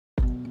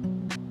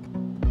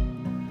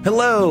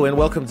Hello, and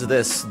welcome to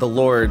this, the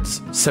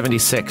Lord's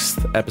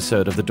 76th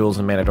episode of the Duels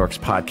and Mana Dorks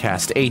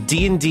podcast, a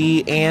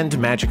D&D and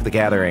Magic the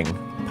Gathering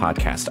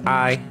podcast.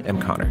 I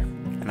am Connor.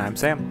 And I'm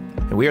Sam.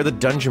 And we are the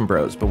Dungeon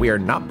Bros, but we are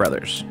not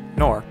brothers.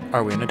 Nor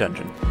are we in a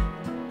dungeon.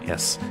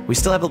 Yes, we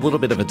still have a little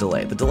bit of a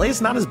delay. The delay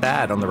is not as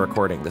bad on the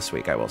recording this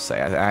week, I will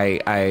say.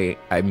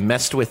 I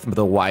messed with the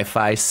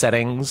Wi-Fi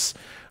settings.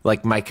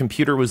 Like, my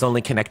computer was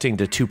only connecting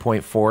to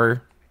 2.4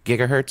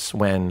 gigahertz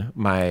when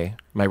my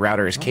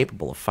router is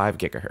capable of 5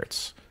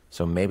 gigahertz.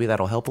 So maybe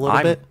that'll help a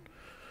little bit.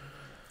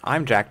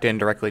 I'm jacked in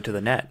directly to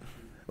the net.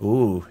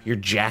 Ooh, you're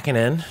jacking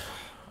in?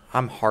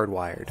 I'm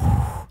hardwired.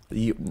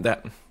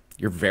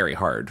 You're very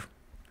hard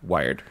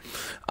wired.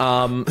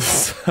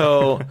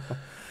 So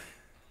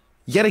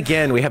yet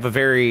again, we have a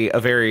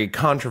very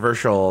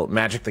controversial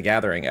Magic the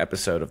Gathering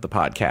episode of the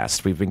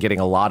podcast. We've been getting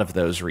a lot of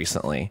those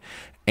recently,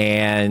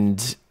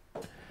 and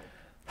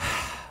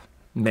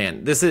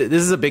man, this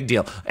is a big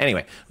deal.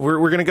 Anyway,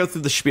 we're gonna go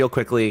through the spiel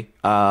quickly.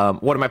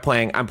 What am I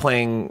playing? I'm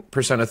playing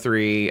Persona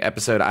 3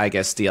 episode, I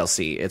guess,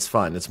 DLC. It's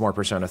fun. It's more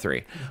Persona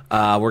 3.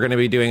 We're gonna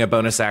be doing a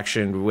bonus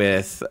action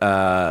with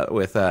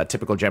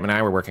Typical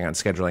Gemini. We're working on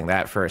scheduling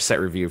that for a set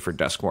review for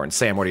Duskborn.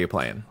 Sam, what are you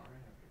playing?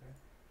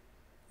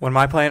 What am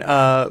I playing?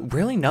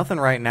 Really nothing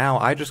right now.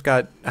 I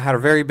had a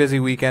very busy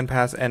weekend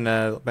past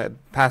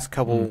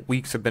couple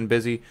weeks have been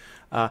busy.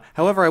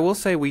 However, I will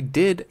say we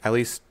did at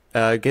least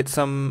get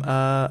some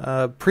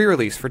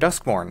pre-release for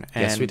Duskborn.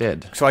 And yes, we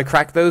did. So I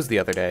cracked those the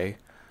other day.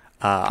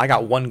 I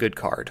got one good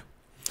card.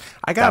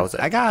 I got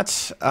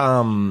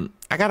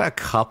a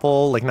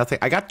couple, like nothing.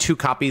 I got 2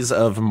 copies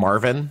of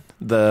Marvin,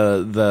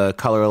 the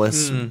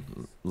colorless,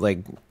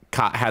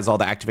 has all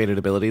the activated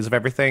abilities of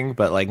everything,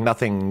 but like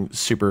nothing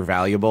super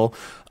valuable.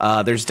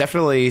 There's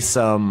definitely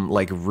some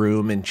like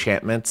room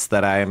enchantments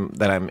that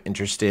I'm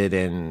interested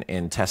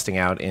in testing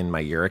out in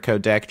my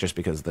Yuriko deck, just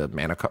because the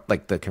mana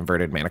the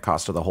converted mana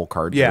cost of the whole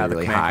card is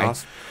really high.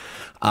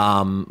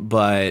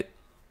 But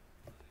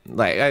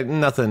like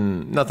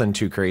nothing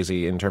too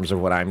crazy in terms of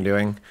what I'm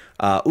doing.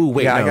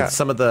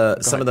 Some of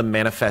the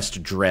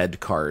Manifest Dread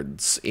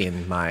cards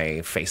in my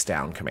face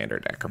down commander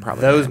deck are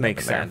probably those make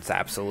sense.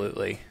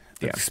 Absolutely.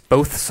 Yeah. It's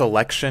both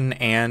selection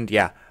and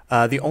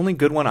the only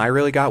good one I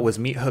really got was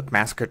Meat Hook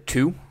Massacre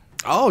 2.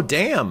 Oh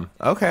damn!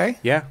 Okay.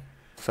 Yeah.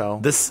 So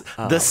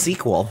the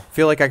sequel.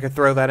 Feel like I could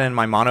throw that in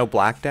my mono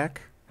black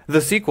deck.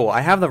 The sequel. I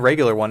have the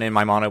regular one in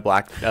my mono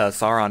black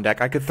Sauron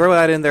deck. I could throw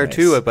that in there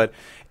too, but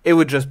it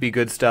would just be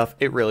good stuff.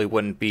 It really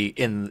wouldn't be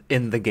in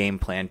the game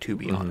plan, to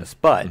be honest.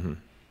 But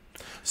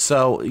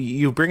so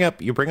you bring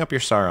up your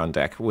Sauron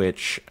deck,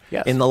 which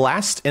in the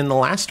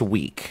last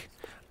week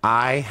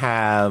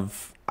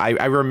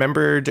I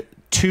remembered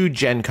 2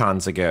 Gen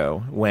Cons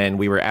ago when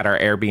we were at our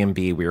Airbnb,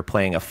 we were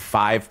playing a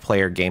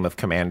 5-player game of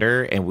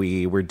Commander, and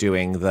we were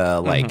doing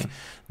the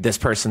this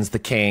person's the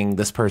king,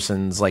 this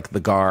person's like the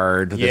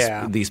guard,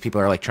 these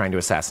people are like trying to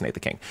assassinate the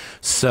king.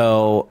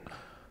 So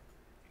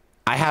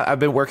I've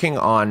been working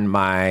on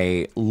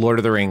my Lord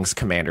of the Rings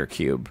Commander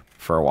cube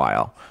for a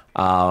while.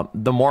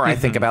 The more I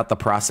think about the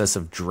process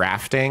of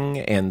drafting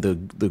and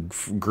the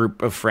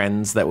group of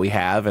friends that we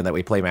have and that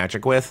we play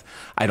Magic with,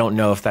 I don't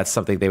know if that's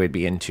something they would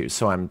be into.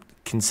 So I'm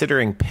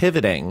considering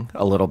pivoting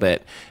a little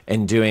bit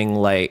and doing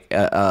like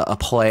a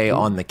play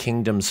on the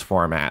Kingdoms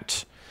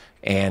format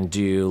and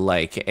do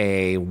like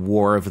a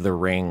War of the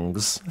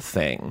Rings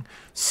thing.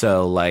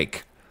 So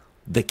like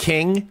the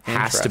king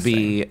has to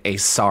be a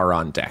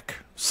Sauron deck.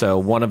 So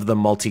one of the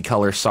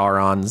multicolor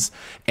Saurons,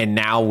 and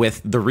now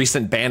with the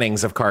recent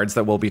bannings of cards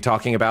that we'll be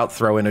talking about,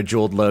 throw in a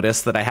Jeweled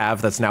Lotus that I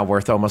have that's now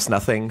worth almost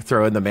nothing,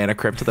 throw in the Mana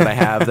Crypt that I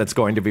have that's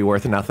going to be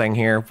worth nothing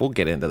here. We'll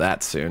get into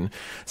that soon.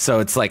 So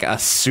it's like a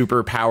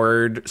super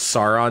powered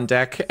Sauron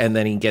deck, and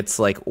then he gets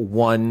like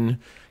 1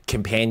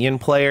 companion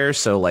player,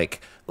 so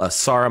like a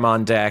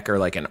Saruman deck or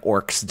like an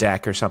Orcs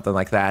deck or something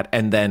like that,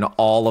 and then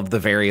all of the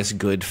various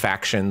good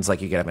factions.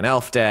 Like you could have an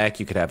elf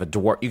deck, you could have a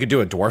dwarf, you could do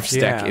a dwarfs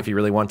deck if you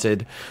really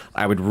wanted.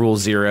 I would rule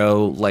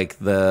 0 like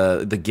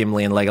the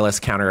Gimli and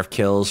Legolas counter of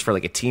kills for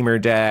like a teamer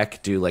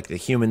deck, do like the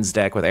humans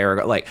deck with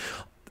Aragorn, like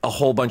a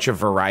whole bunch of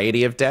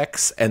variety of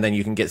decks, and then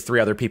you can get 3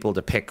 other people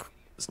to pick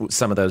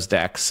some of those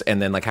decks,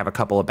 and then like have a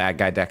couple of bad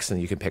guy decks,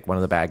 and you can pick one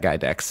of the bad guy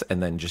decks,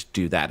 and then just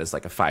do that as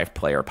like a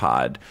 5-player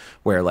pod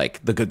where like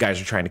the good guys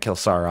are trying to kill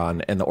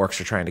Sauron and the orcs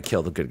are trying to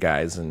kill the good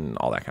guys and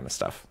all that kind of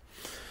stuff.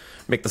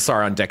 Make the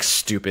Sauron deck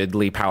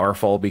stupidly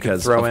powerful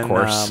because of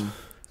course.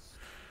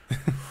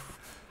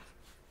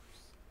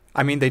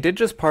 I mean, they did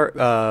just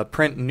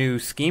print new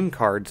scheme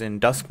cards in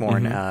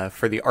Duskborn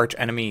for the arch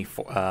enemy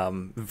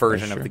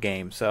version of the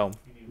game. So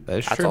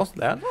that's true.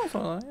 That's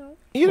also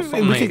we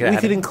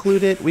could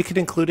include it. We could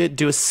include it.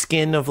 Do a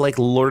skin of like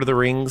Lord of the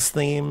Rings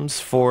themes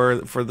for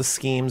the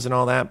schemes and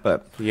all that.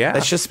 But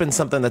that's just been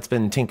something that's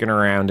been tinkering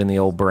around in the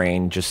old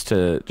brain just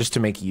to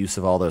make use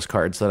of all those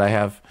cards that I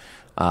have.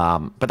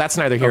 But that's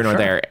neither here nor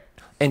there,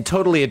 and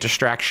totally a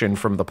distraction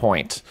from the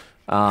point.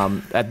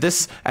 At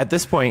this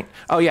point,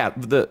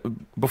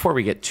 before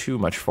we get too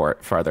much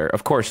farther,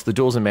 of course, the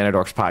Duels and Mana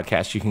Dorks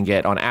podcast you can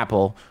get on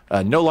Apple,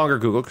 no longer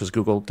Google because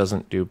Google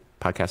doesn't do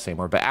podcasts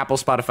anymore, but Apple,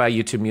 Spotify,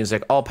 YouTube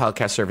Music, all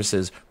podcast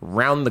services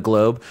around the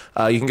globe.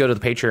 You can go to the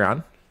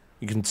Patreon.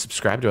 You can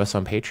subscribe to us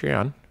on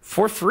Patreon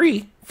for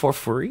free,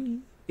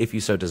 if you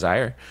so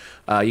desire.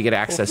 You get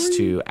access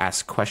to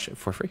ask questions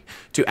for free,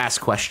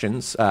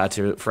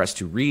 for us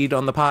to read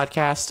on the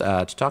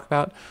podcast, to talk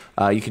about.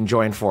 You can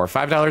join for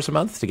 $5 a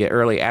month to get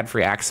early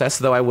ad-free access,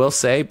 though I will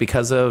say,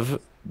 because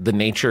of the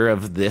nature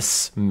of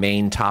this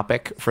main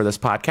topic for this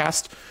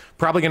podcast,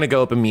 probably going to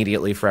go up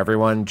immediately for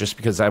everyone, just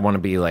because I want to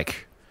be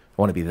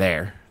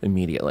there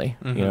immediately.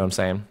 You know what I'm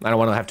saying? I don't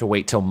want to have to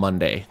wait till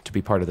Monday to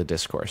be part of the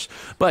discourse.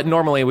 But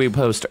normally we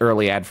post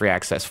early ad-free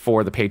access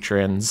for the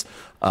patrons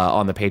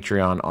on the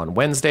Patreon on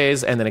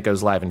Wednesdays, and then it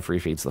goes live in free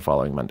feeds the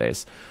following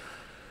Mondays.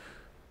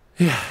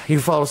 Yeah, you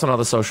can follow us on all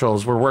the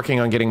socials. We're working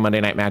on getting Monday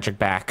Night Magic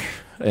back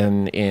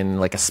in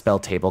like a spell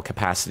table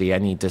capacity. I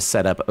need to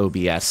set up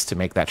OBS to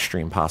make that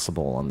stream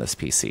possible on this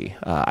PC.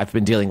 I've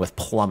been dealing with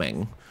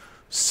plumbing,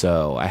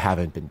 so I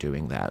haven't been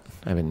doing that.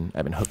 I've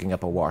been hooking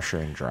up a washer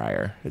and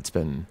dryer.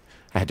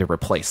 I had to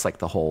replace like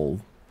the whole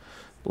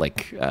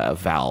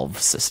valve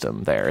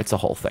system there. It's a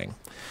whole thing.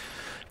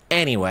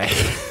 Anyway,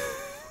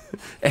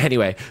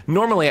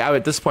 normally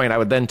at this point I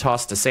would then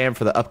toss to Sam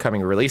for the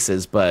upcoming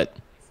releases, but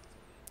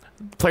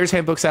Player's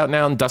Handbook's out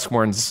now and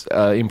Duskmourn's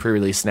in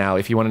pre-release now.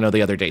 If you want to know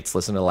the other dates,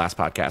 listen to the last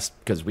podcast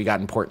because we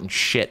got important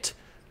shit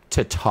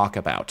to talk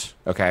about.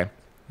 Okay.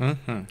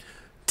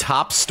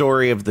 Top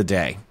story of the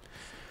day.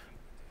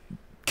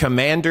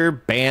 Commander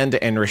banned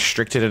and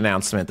restricted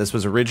announcement. This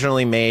was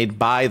originally made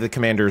by the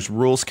Commander's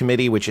Rules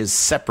Committee, which is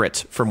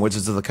separate from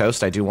Wizards of the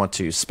Coast. I do want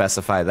to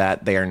specify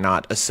that. They are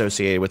not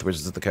associated with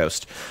Wizards of the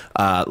Coast.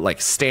 Like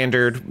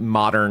Standard,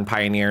 Modern,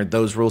 Pioneer,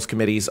 those rules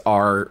committees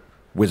are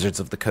Wizards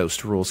of the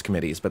Coast rules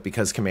committees, but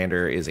because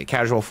Commander is a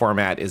casual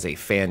format, is a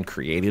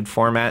fan-created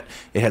format,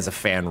 it has a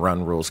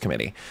fan-run rules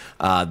committee.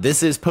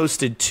 This is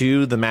posted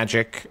to the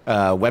Magic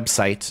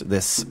website,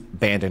 this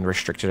banned and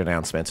restricted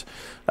announcement.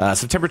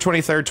 September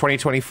 23rd,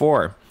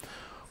 2024.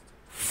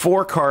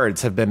 4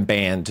 cards have been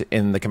banned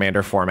in the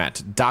Commander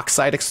format.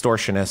 Dockside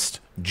Extortionist,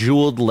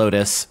 Jeweled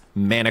Lotus,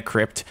 Mana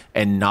Crypt,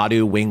 and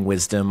Nadu Wing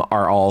Wisdom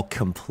are all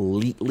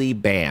completely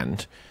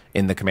banned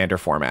in the Commander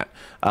format.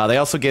 They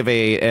also give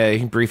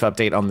a brief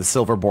update on the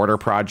Silver Border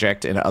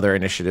project and other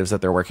initiatives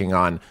that they're working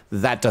on.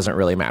 That doesn't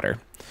really matter.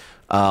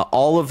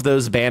 All of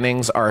those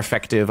bannings are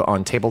effective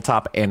on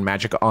Tabletop and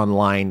Magic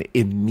Online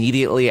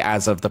immediately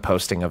as of the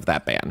posting of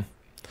that ban.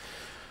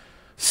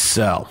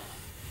 So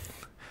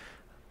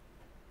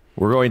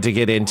we're going to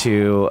get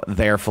into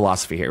their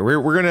philosophy here.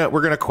 We're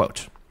gonna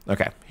quote.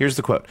 Okay, here's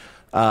the quote.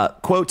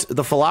 Quote,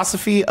 the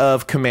philosophy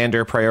of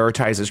Commander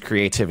prioritizes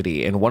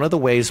creativity, and one of the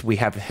ways we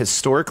have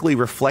historically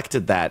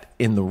reflected that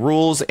in the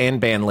rules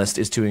and ban list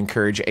is to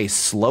encourage a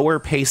slower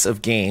pace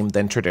of game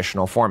than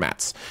traditional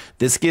formats.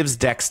 This gives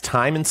decks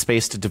time and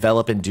space to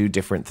develop and do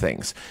different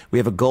things. We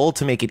have a goal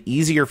to make it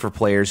easier for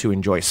players who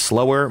enjoy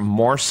slower,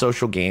 more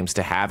social games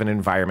to have an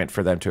environment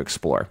for them to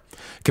explore.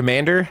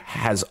 Commander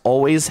has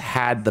always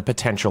had the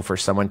potential for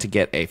someone to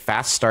get a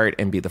fast start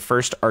and be the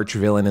first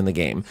arch-villain in the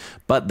game,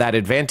 but that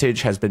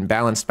advantage has been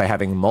balanced by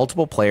having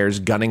multiple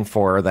players gunning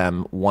for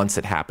them once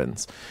it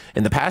happens.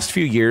 In the past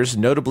few years,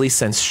 notably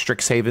since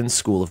Strixhaven's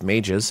School of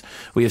Mages,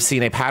 we have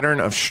seen a pattern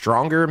of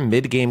stronger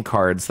mid-game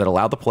cards that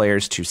allow the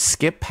players to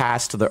skip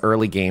past the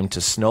early game to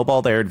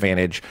snowball their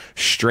advantage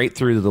straight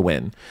through to the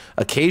win.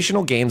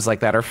 Occasional games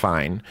like that are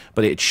fine,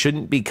 but it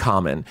shouldn't be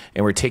common,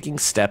 and we're taking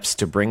steps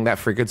to bring that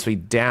frequency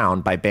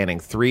down by banning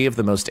 3 of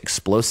the most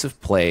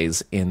explosive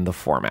plays in the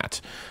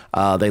format.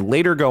 They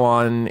later go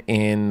on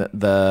in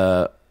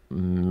the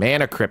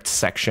Mana Crypt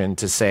section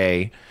to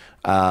say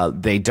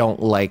they don't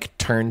like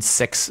turn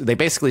 6. They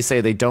basically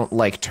say they don't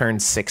like turn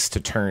 6 to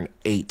turn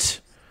 8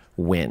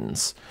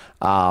 wins.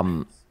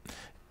 Before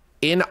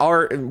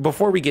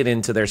we get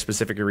into their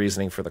specific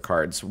reasoning for the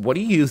cards, what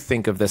do you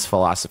think of this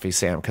philosophy,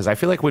 Sam? Because I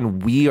feel like when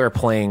we are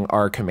playing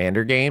our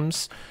Commander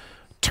games,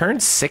 turn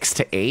 6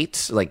 to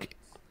 8, like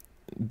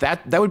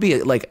that would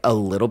be like a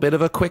little bit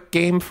of a quick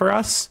game for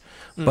us.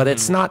 But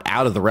it's not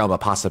out of the realm of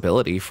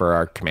possibility for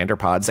our Commander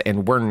pods,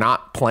 and we're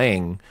not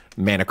playing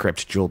Mana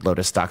Crypt, Jeweled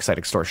Lotus, Dockside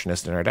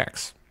Extortionist in our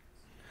decks.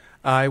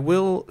 I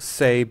will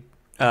say,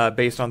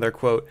 based on their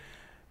quote,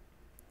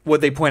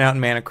 what they point out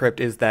in Mana Crypt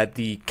is that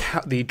the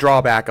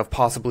drawback of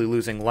possibly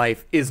losing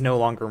life is no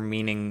longer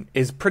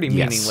pretty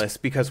meaningless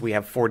because we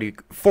have 40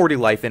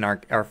 life in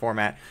our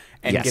format,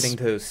 and getting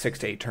to 6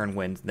 to 8 turn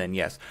wins, then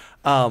yes.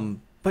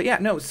 But yeah,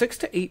 no, 6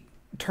 to 8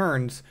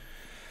 turns.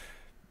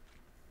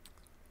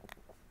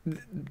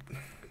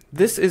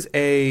 This is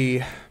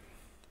a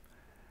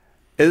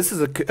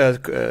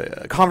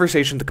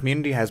conversation the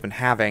community has been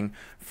having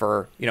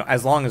for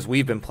as long as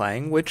we've been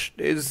playing, which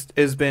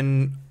has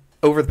been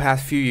over the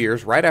past few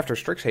years. Right after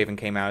Strixhaven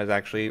came out is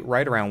actually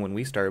right around when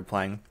we started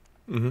playing.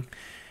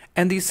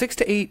 And these 6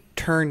 to 8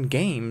 turn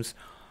games,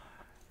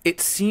 it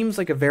seems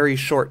like a very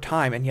short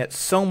time, and yet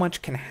so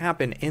much can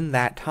happen in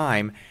that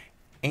time.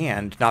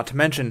 And not to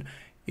mention,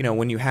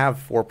 when you have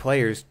 4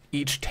 players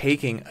each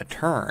taking a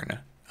turn.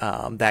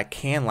 That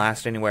can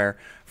last anywhere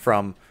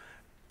from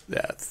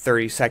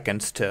 30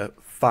 seconds to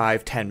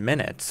 5-10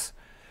 minutes.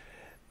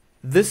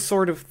 This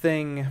sort of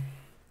thing,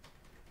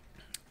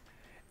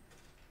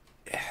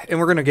 and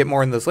we're going to get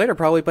more into this later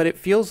probably, but it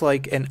feels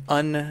like a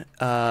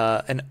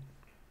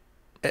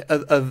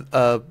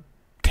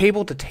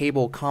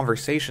table-to-table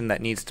conversation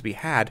that needs to be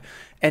had,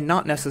 and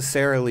not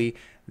necessarily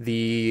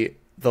the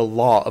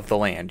law of the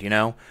land, you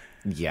know?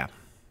 Yeah.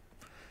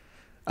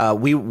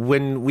 We've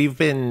been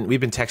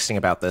texting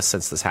about this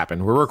since this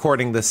happened. We're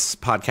recording this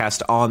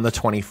podcast on the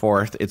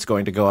 24th. It's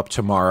going to go up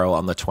tomorrow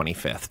on the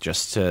 25th,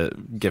 just to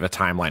give a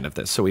timeline of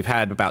this. So we've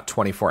had about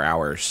 24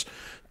 hours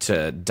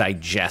to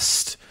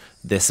digest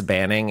this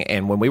banning.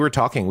 And when we were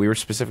talking, we were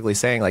specifically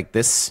saying, like,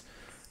 this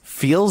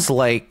feels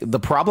like the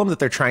problem that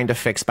they're trying to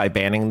fix by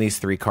banning these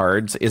 3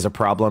 cards is a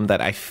problem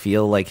that I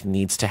feel like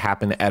needs to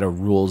happen at a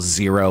Rule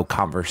 0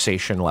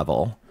 conversation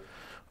level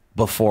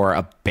before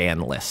a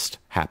ban list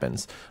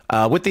happens.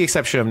 With the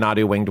exception of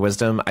Nadu Winged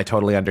Wisdom, I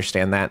totally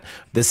understand that.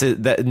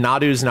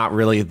 Nadu's not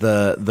really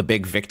the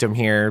big victim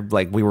here.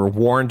 Like, we were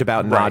warned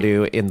about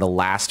Nadu in the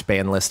last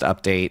ban list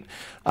update.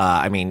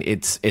 I mean,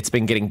 it's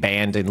been getting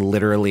banned in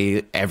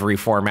literally every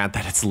format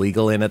that it's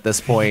legal in at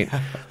this point.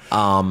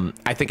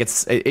 I think in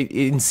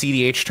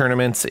cEDH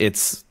tournaments,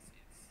 it's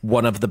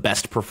one of the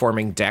best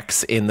performing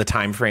decks in the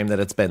time frame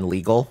that it's been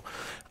legal.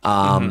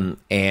 And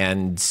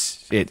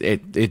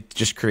it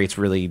just creates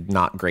really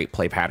not great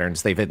play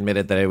patterns. They've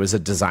admitted that it was a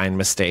design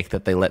mistake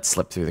that they let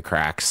slip through the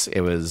cracks.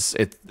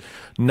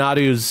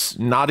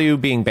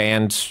 Nadu being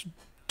banned,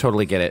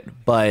 totally get it,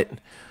 but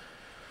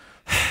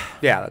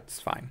yeah, that's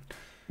fine.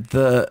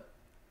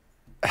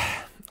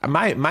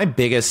 My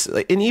biggest,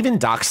 and even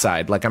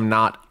Dockside, like, I'm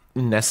not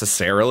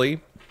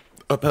necessarily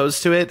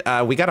opposed to it.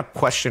 We got a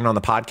question on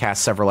the podcast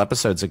several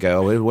episodes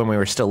ago when we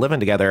were still living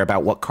together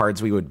about what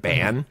cards we would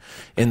ban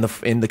in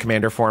the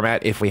Commander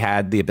format if we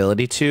had the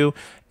ability to,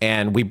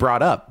 and we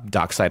brought up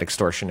Dockside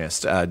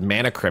Extortionist.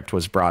 Mana Crypt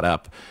was brought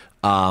up.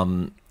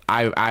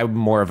 I'm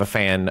more of a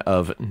fan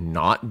of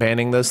not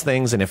banning those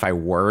things, and if I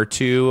were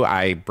to,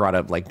 I brought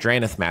up like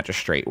Draneth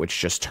Magistrate, which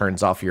just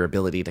turns off your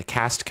ability to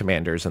cast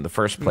commanders in the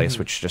first place,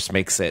 which just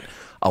makes it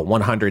a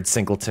 100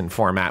 singleton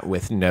format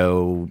with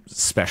no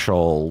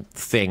special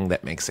thing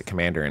that makes it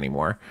commander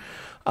anymore.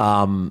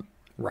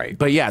 Right.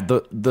 But yeah,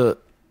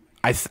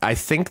 I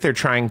think they're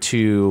trying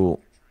to.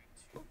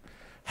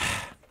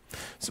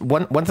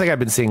 One thing I've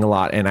been seeing a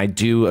lot, and I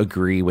do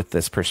agree with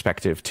this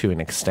perspective to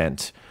an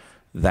extent,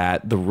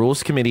 that the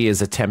Rules Committee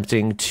is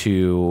attempting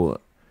to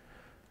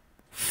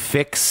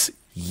fix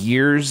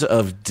years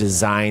of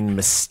design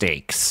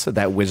mistakes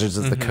that Wizards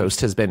of the Coast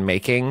has been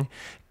making.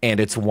 And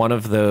it's one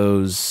of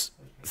those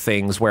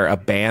things where a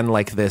ban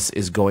like this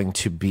is going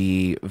to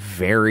be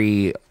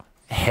very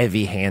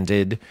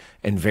heavy-handed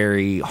and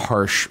very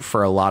harsh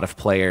for a lot of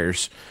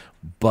players.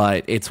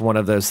 But it's one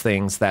of those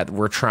things that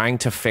we're trying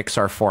to fix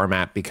our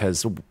format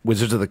because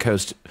Wizards of the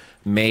Coast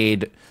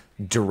made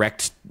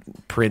direct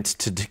print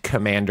to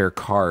commander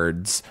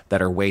cards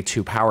that are way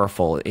too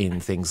powerful in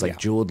things like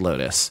Jeweled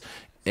Lotus,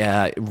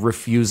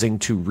 refusing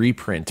to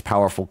reprint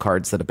powerful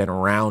cards that have been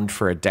around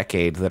for a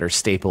decade that are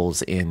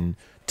staples in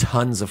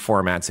tons of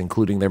formats,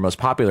 including their most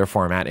popular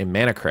format in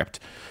Mana Crypt.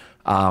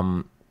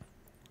 My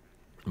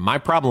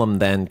problem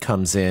then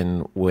comes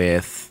in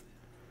with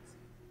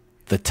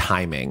the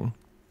timing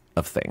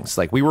of things.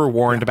 Like, we were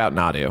warned about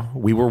Nadu.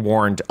 We were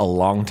warned a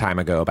long time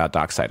ago about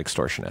Dockside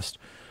Extortionist.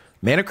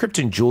 Mana Crypt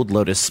and Jeweled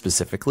Lotus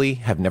specifically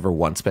have never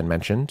once been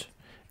mentioned,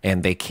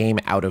 and they came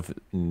out of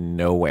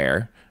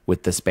nowhere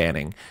with this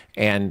banning.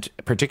 And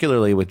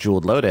particularly with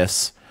Jeweled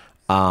Lotus,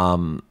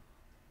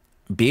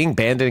 being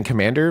banned in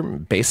Commander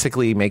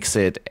basically makes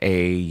it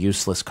a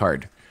useless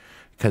card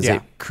because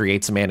it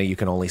creates mana you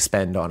can only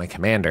spend on a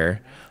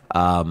commander.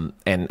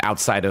 And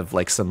outside of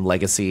like some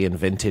legacy and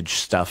vintage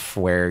stuff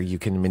where you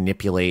can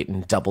manipulate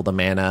and double the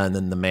mana, and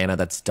then the mana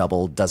that's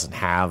doubled doesn't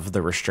have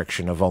the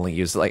restriction of only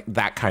use, like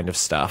that kind of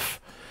stuff,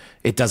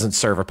 it doesn't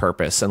serve a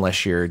purpose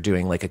unless you're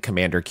doing like a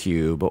commander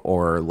cube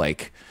or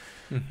like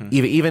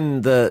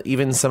even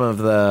some of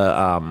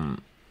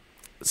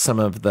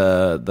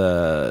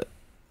the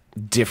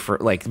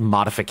different like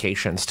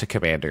modifications to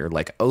commander,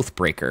 like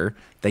Oathbreaker,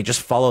 they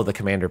just follow the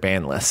commander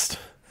ban list.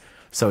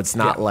 So it's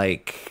not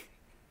like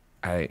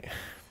I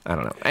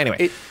don't know.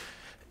 Anyway,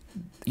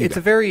 it's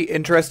a very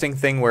interesting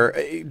thing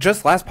where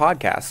just last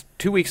podcast,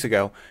 2 weeks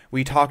ago,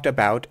 we talked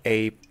about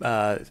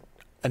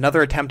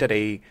another attempt at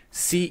a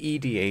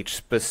cEDH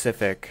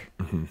specific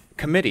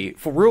committee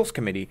for rules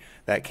committee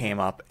that came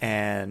up,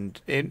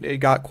 and it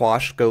got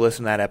quashed. Go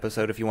listen to that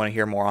episode if you want to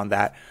hear more on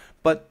that.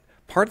 But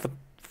part of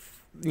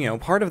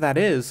that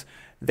is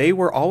they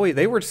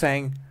were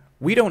saying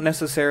we don't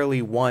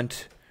necessarily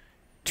want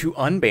to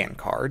unban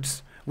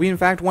cards. We, in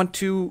fact, want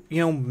to,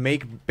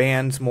 make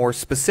bans more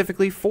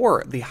specifically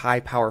for the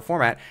high-power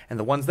format. And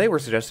the ones they were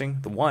suggesting,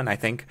 the one, I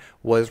think,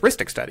 was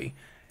Rhystic Study.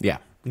 Yeah.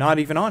 Not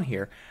even on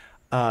here.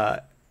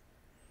 And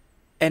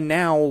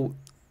now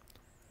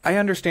I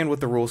understand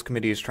what the Rules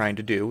Committee is trying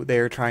to do.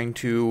 They're trying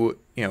to,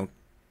 and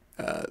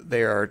I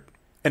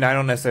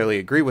don't necessarily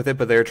agree with it,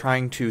 but they're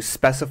trying to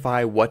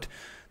specify what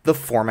the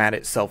format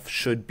itself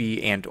should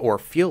be and or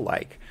feel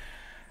like.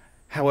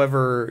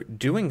 However,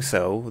 doing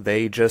so,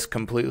 they just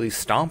completely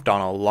stomped on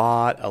a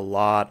lot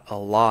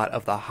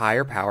of the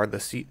higher power,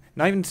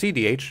 not even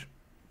cEDH,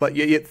 but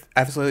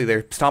absolutely,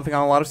 they're stomping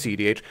on a lot of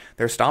cEDH.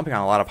 They're stomping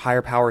on a lot of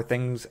higher power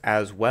things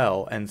as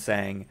well, and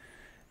saying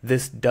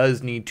this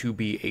does need to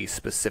be a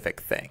specific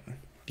thing.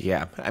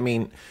 Yeah, I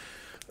mean,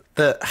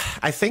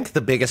 I think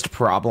the biggest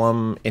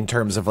problem in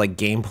terms of like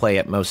gameplay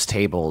at most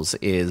tables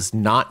is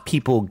not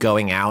people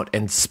going out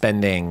and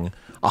spending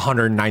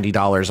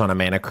 $190 on a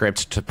mana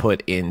crypt to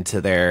put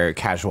into their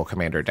casual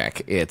commander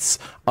deck. It's,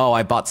 oh,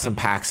 I bought some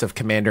packs of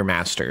Commander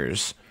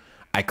Masters.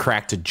 I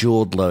cracked a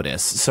Jeweled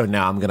Lotus, so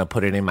now I'm going to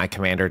put it in my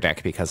commander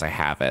deck because I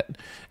have it.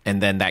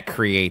 And then that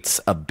creates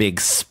a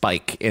big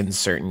spike in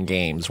certain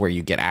games where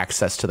you get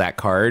access to that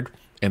card,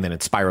 and then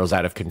it spirals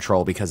out of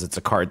control because it's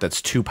a card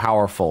that's too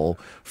powerful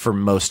for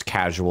most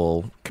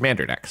casual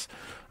commander decks.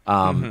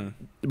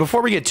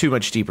 Before we get too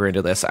much deeper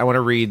into this, I want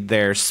to read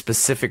their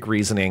specific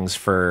reasonings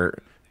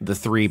for the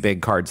three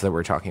big cards that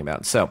we're talking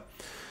about. So,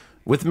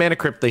 with Mana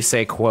Crypt, they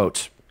say,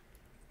 quote,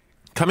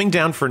 coming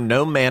down for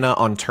no mana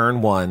on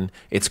turn 1,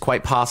 it's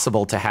quite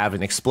possible to have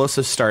an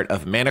explosive start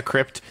of Mana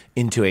Crypt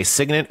into a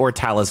Signet or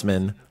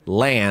Talisman,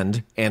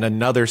 land, and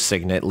another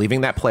Signet,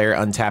 leaving that player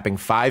untapping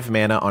 5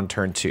 mana on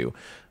turn 2.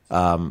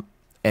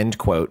 End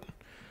quote.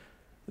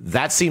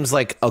 That seems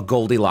like a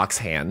Goldilocks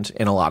hand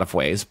in a lot of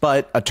ways,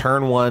 but a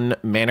turn 1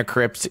 Mana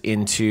Crypt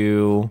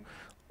into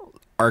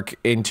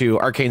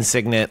Arcane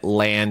Signet,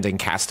 land, and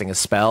casting a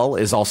spell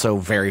is also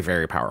very,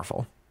 very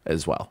powerful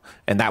as well.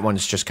 And that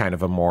one's just kind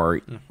of a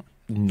more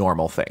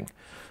normal thing.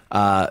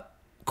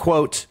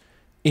 Quote,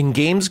 in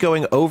games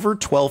going over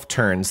 12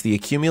 turns, the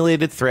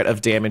accumulated threat of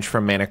damage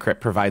from Mana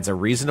Crypt provides a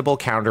reasonable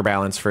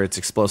counterbalance for its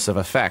explosive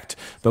effect.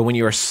 But when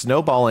you are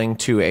snowballing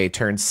to a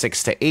turn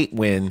 6 to 8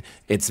 win,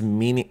 it's a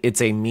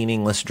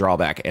meaningless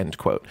drawback, end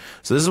quote.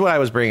 So this is what I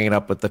was bringing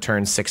up with the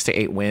turn 6 to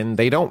 8 win.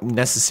 They don't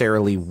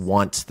necessarily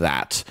want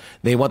that.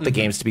 They want the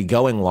games to be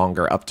going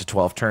longer, up to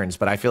 12 turns.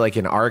 But I feel like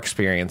in our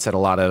experience at a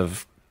lot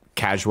of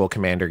casual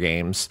commander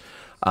games,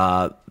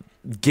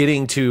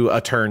 getting to a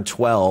turn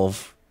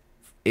 12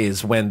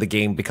 is when the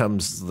game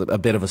becomes a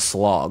bit of a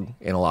slog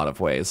in a lot of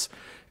ways.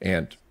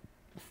 And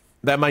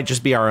that might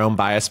just be our own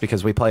bias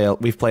because we've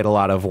played a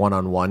lot of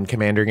one-on-one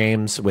commander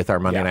games with our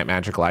Monday Night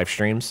Magic live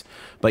streams.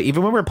 But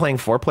even when we're playing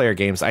 4-player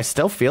games, I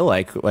still feel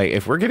like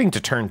if we're getting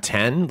to turn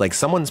 10, like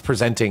someone's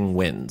presenting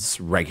wins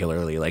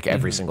regularly, like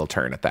every single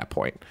turn at that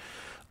point.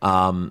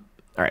 All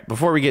right,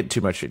 before we get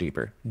too much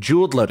deeper,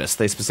 Jeweled Lotus,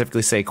 they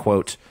specifically say,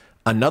 quote,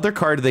 another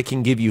card that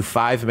can give you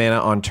 5 mana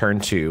on turn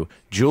 2.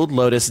 Jeweled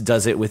Lotus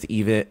does it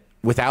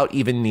without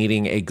even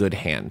needing a good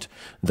hand.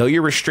 Though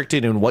you're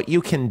restricted in what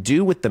you can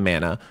do with the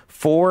mana,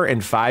 4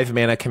 and 5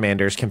 mana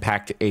commanders can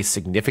pack a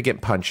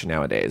significant punch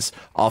nowadays,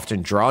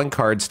 often drawing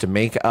cards to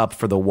make up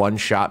for the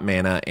one-shot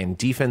mana and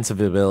defensive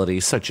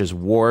abilities such as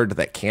Ward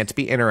that can't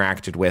be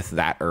interacted with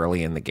that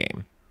early in the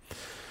game.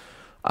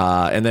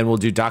 And then we'll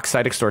do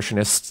Dockside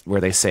Extortionist, where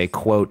they say,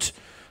 quote,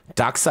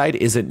 Dockside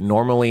isn't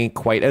normally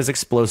quite as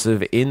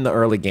explosive in the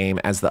early game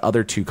as the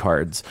other 2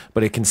 cards,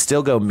 but it can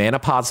still go mana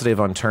positive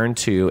on turn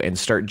 2 and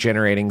start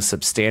generating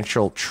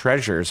substantial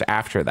treasures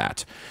after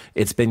that.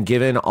 It's been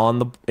on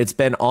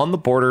the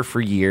border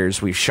for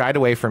years. We've shied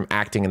away from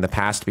acting in the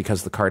past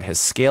because the card has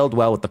scaled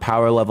well with the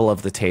power level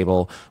of the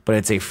table, but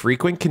it's a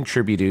frequent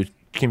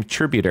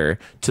contributor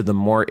to the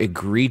more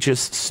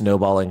egregious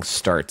snowballing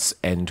starts,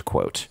 end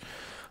quote.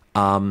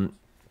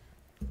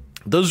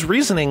 Those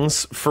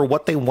reasonings for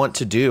what they want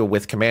to do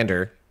with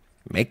Commander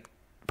make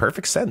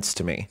perfect sense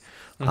to me.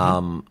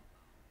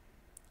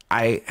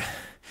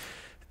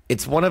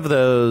 It's one of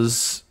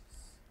those,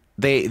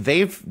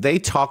 they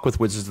talk with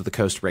Wizards of the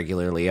Coast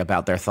regularly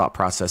about their thought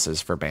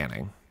processes for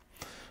banning,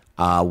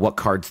 what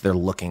cards they're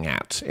looking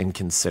at and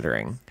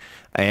considering.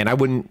 And I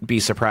wouldn't be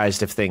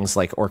surprised if things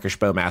like Orcish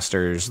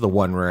Bowmasters, the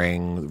One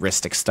Ring,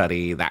 Rhystic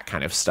Study, that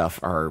kind of stuff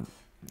are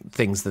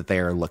things that they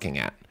are looking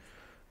at.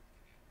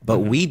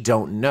 But we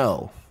don't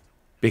know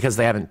because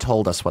they haven't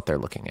told us what they're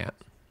looking at.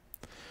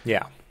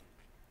 Yeah.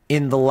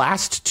 In the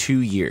last 2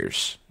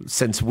 years,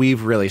 since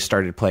we've really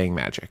started playing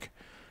Magic,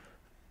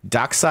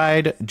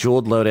 Dockside,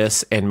 Jeweled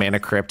Lotus, and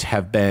Mana Crypt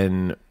have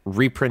been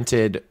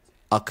reprinted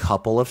a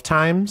couple of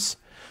times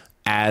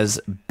as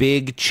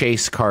big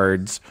chase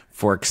cards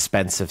for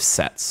expensive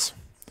sets.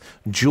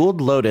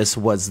 Jeweled Lotus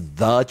was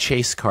the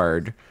chase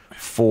card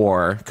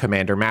for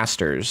Commander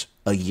Masters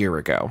a year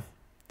ago.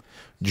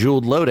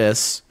 Jeweled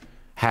Lotus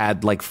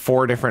had like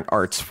 4 different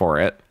arts for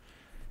it,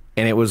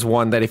 and it was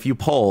one that if you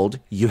pulled,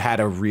 you had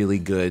a really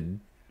good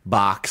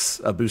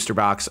box, a booster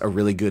box, a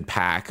really good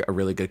pack, a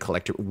really good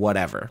collector,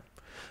 whatever.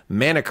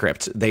 Mana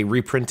Crypt, they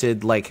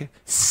reprinted like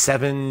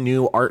 7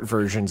 new art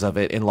versions of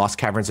it in Lost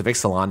Caverns of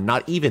Ixalan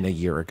not even a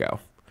year ago.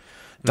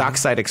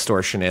 Dockside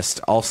Extortionist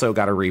also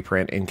got a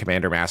reprint in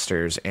Commander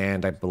Masters,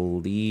 and I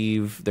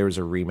believe there was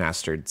a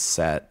remastered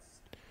set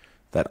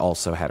that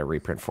also had a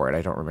reprint for it.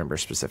 I don't remember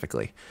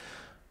specifically.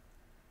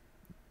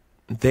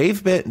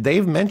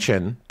 they've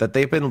mentioned that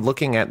they've been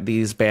looking at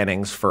these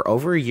bannings for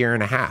over a year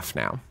and a half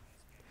now,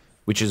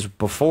 which is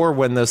before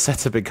when those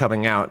sets have been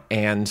coming out,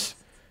 and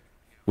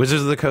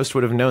Wizards of the Coast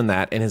would have known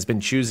that and has been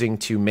choosing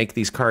to make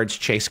these cards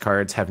chase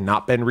cards, have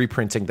not been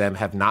reprinting them,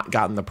 have not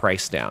gotten the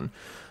price down.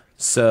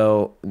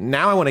 So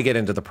now I want to get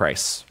into the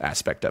price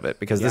aspect of it,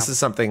 because this is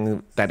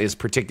something that is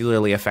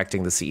particularly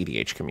affecting the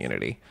cEDH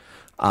community.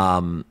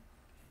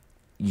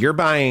 You're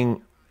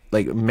buying,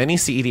 like, many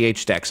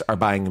cEDH decks are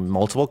buying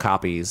multiple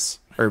copies,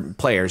 or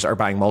players are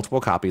buying multiple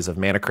copies of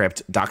Mana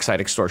Crypt, Dockside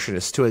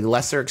Extortionist, to a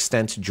lesser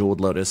extent Jeweled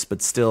Lotus,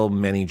 but still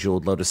many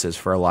Jeweled Lotuses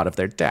for a lot of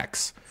their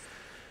decks.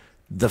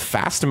 The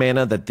fast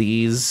mana that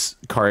these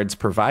cards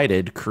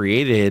provided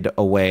created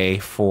a way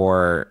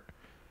for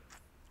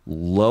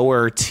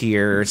lower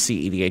tier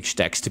cEDH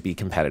decks to be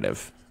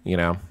competitive. You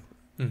know,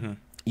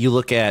 you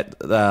look at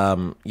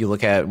one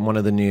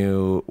of the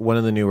newer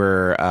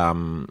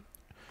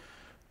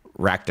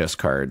Rakdos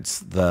cards,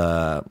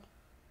 the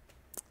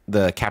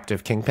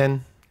Captive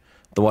Kingpin,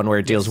 the one where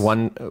it deals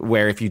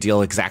where if you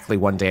deal exactly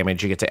 1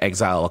 damage, you get to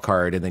exile a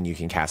card and then you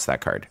can cast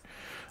that card.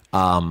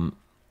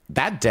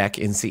 That deck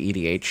in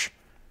cEDH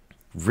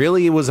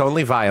really was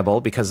only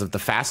viable because of the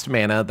fast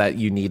mana that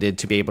you needed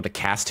to be able to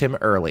cast him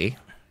early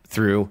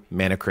through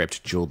Mana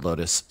Crypt, Jeweled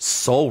Lotus,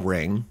 Soul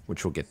Ring,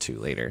 which we'll get to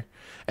later,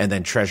 and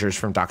then treasures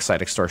from Dockside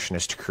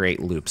Extortionist to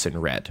create loops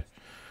in red.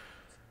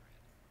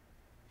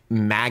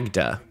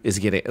 Magda is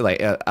getting,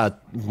 like,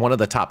 one of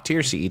the top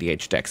tier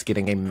cEDH decks,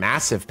 getting a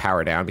massive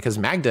power down because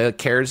Magda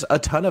cares a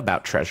ton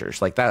about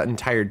treasures. Like, that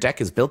entire deck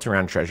is built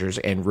around treasures,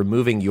 and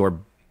removing your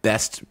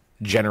best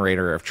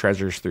generator of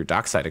treasures through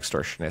Dockside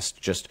Extortionist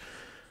just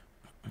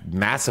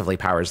massively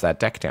powers that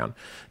deck down.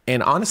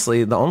 And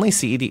honestly, the only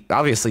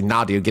obviously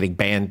Nadu getting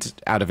banned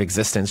out of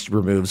existence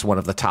removes one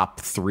of the top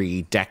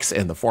 3 decks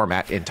in the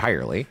format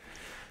entirely.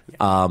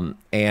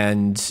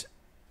 And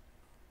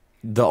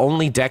the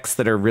only decks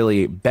that are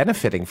really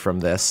benefiting from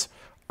this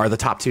are the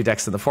top 2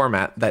 decks in the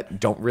format that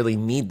don't really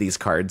need these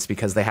cards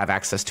because they have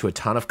access to a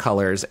ton of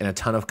colors and a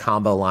ton of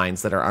combo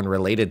lines that are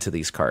unrelated to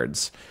these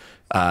cards.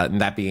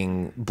 And that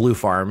being Blue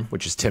Farm,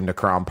 which is Tim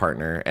Necrom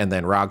partner, and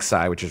then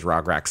Rogsai, which is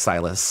Rograk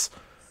Silas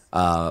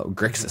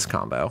Grixis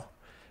combo.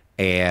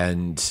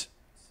 And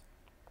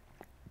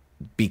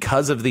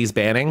because of these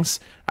bannings,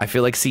 I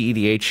feel like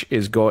cEDH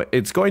is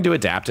going to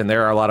adapt, and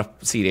there are a lot of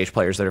cEDH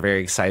players that are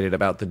very excited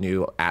about the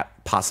new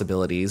app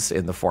possibilities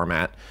in the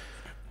format.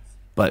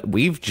 But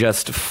we've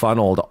just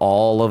funneled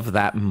all of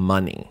that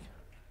money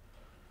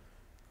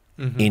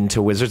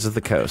into Wizards of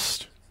the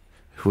Coast,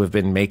 who have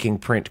been making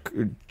print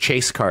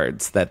chase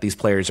cards that these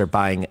players are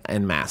buying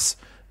en masse.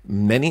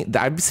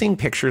 I'm seeing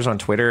pictures on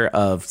Twitter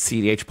of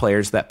cEDH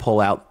players that pull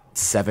out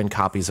 7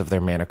 copies of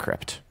their Mana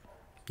Crypt.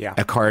 Yeah.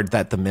 A card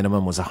that the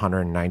minimum was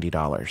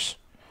 $190.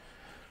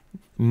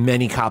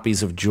 Many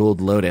copies of Jeweled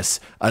Lotus.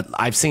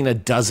 I've seen a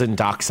dozen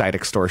Dockside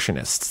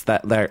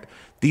Extortionists.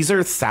 These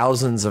are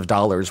thousands of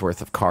dollars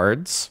worth of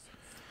cards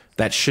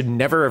that should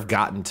never have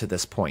gotten to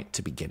this point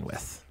to begin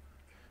with.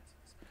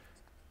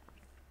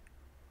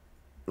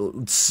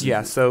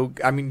 Yeah, so,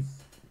 I mean,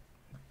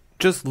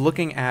 just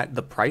looking at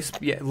the price,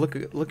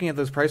 looking at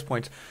those price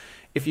points,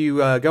 if you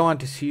go on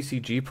to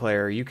TCG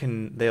Player,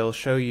 they'll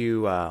show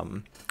you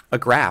a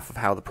graph of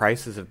how the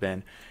prices have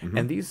been,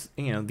 and these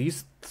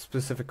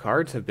specific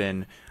cards have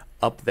been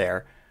up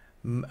there.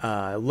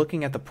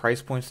 Looking at the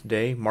price points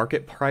today,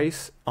 market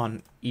price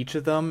on each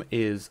of them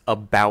is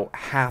about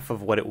half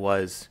of what it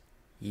was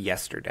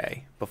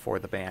yesterday before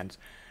the bans,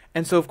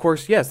 and so of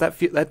course, yes,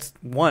 that's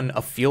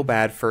a feel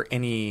bad for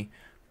any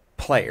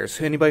players,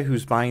 anybody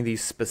who's buying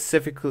these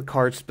specific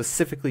cards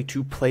specifically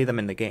to play them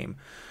in the game.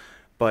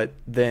 But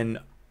then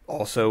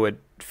also it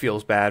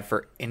feels bad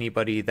for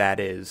anybody that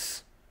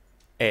is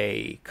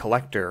a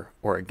collector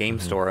or a game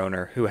store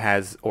owner who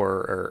has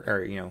or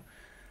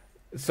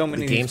so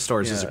many. The game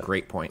stores is a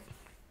great point.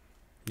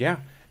 Yeah,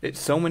 it's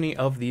so many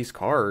of these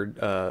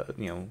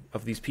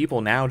of these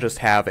people now just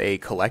have a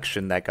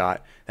collection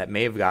that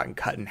may have gotten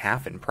cut in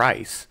half in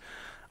price,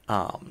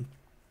 and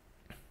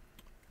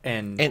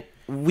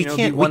we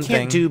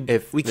can't do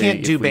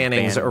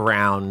bannings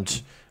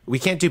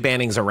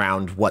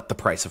around what the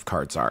price of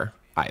cards are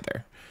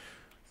either.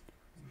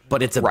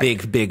 But it's a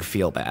big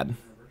feel bad.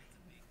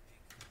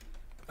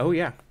 Oh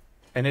yeah,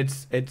 and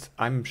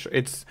I'm sure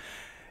it's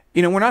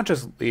we're not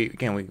just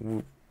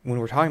when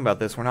we're talking about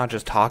this, we're not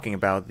just talking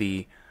about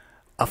the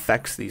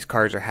effects these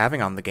cards are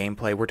having on the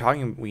gameplay. We're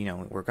talking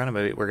we're gonna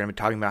be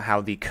talking about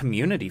how the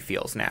community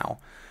feels now.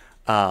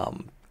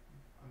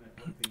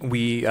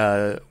 We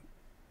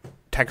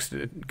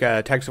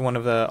texted one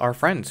of our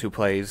friends who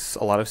plays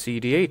a lot of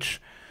cEDH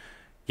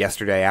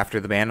yesterday after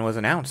the ban was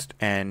announced,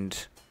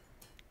 and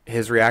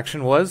his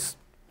reaction was,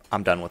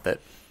 "I'm done with it,"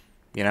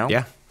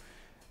 Yeah.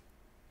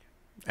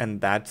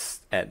 And that is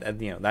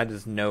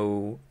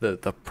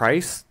the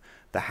price,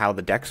 how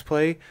the decks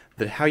play,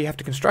 how you have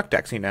to construct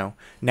decks.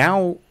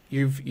 Now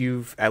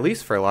you've at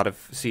least for a lot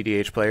of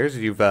cEDH players,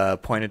 you've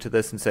pointed to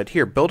this and said,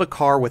 "Here, build a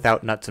car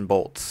without nuts and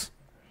bolts."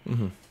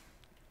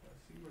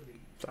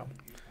 So.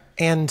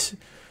 And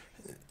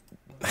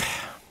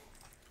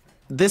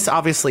this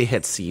obviously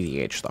hits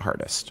cEDH the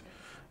hardest.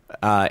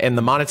 And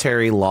the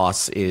monetary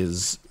loss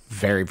is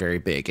very, very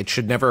big. It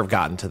should never have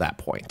gotten to that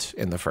point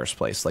in the first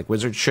place. Like,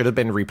 Wizards should have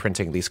been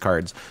reprinting these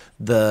cards.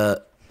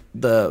 The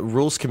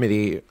rules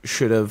committee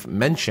should have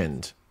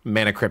mentioned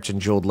Mana Crypt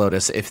and Jeweled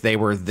Lotus if they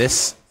were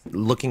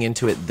looking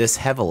into it this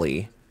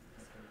heavily.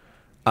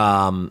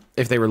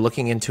 If they were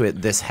looking into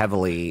it this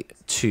heavily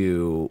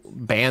to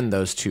ban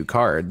those two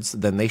cards,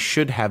 then they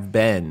should have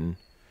been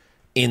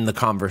in the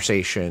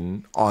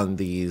conversation on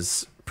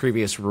these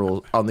previous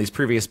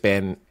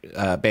ban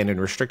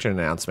and restriction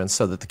announcements,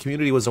 so that the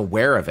community was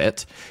aware of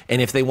it,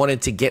 and if they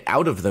wanted to get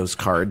out of those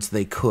cards,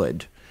 they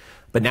could.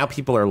 But now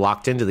people are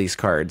locked into these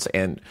cards,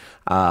 and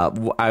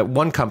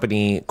one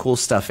company, Cool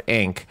Stuff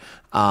Inc.,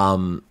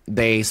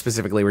 they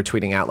specifically were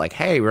tweeting out like,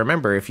 hey,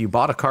 remember, if you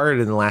bought a card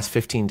in the last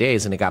 15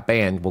 days and it got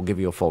banned, we'll give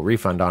you a full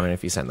refund on it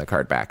if you send the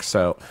card back.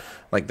 So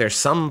like, there's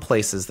some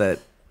places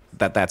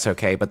that's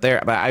okay, but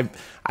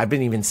I've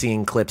been even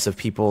seeing clips of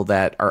people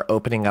that are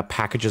opening up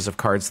packages of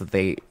cards that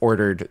they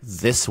ordered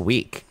this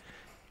week,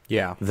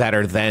 that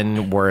are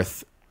then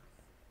worth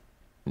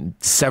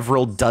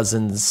several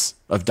dozens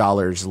of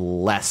dollars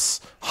less,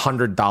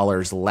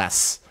 $100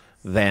 less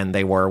than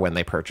they were when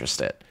they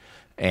purchased it.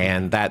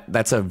 And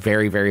that's a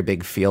very, very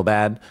big feel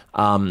bad.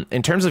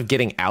 In terms of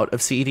getting out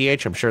of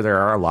cEDH, I'm sure there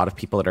are a lot of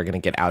people that are going to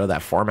get out of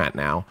that format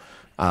now,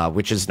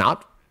 which is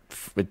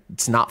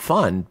it's not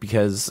fun,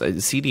 because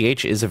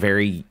cEDH is a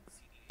very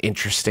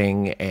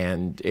interesting,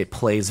 and it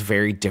plays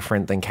very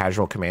different than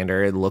casual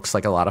Commander. It looks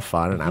like a lot of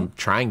fun, and I'm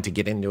trying to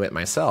get into it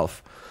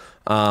myself.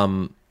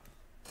 I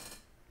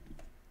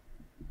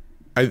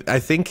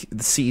think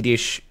the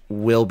cEDH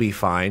will be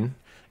fine.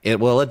 It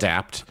will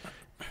adapt.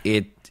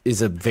 It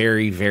is a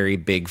very, very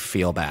big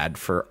feel bad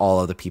for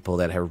all of the people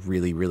that have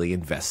really, really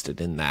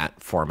invested in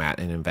that format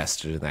and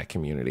invested in that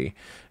community.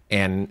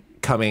 And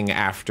coming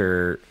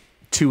after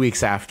 2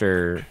 weeks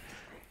after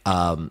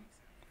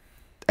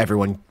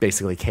everyone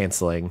basically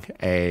canceling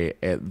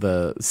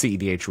the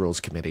cEDH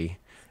rules committee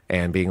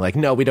and being like,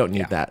 no, we don't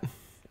need that.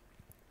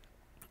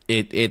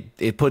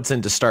 It puts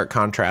into stark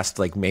contrast,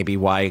 like, maybe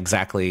why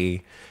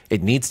exactly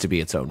it needs to be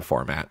its own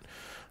format.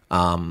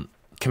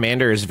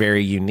 Commander is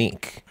very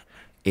unique.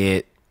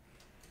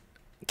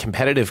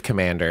 Competitive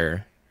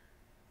Commander,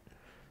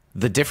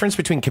 the difference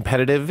between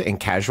competitive and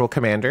casual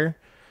Commander,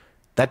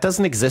 that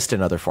doesn't exist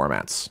in other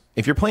formats.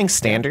 If you're playing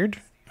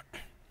Standard,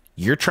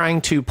 you're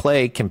trying to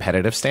play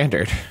competitive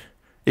Standard.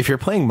 If you're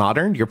playing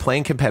Modern, you're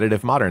playing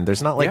competitive Modern.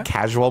 There's not like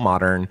casual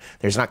Modern.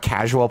 There's not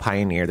casual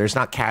Pioneer. There's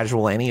not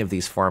casual any of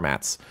these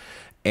formats.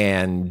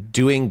 And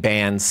doing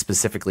bans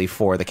specifically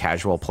for the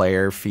casual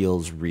player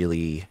feels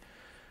really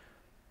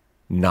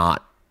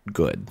not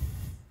good.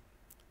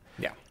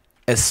 Yeah.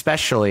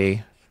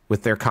 Especially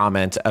with their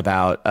comment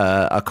about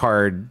a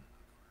card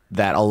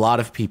that a lot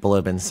of people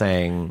have been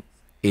saying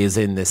is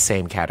in this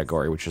same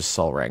category, which is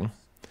Sol Ring.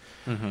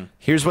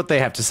 Here's what they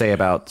have to say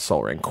about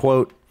Sol Ring.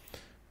 Quote,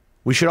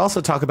 "We should also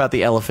talk about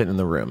the elephant in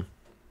the room.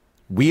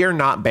 We are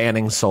not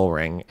banning Sol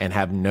Ring and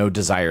have no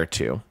desire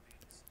to.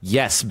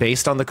 Yes,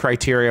 based on the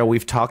criteria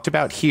we've talked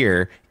about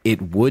here,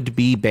 it would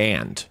be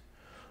banned.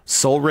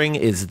 Sol Ring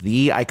is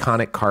the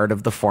iconic card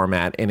of the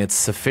format, and it's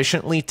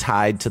sufficiently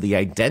tied to the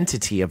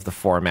identity of the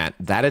format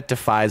that it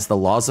defies the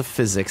laws of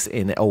physics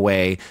in a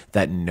way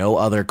that no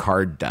other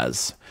card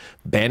does.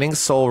 Banning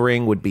Sol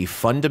Ring would be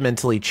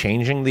fundamentally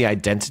changing the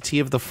identity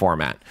of the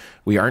format.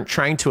 We aren't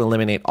trying to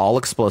eliminate all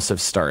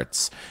explosive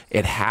starts.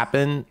 It's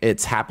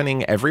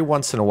happening every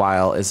once in a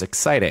while is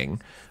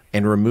exciting,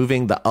 and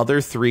removing the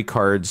other three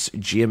cards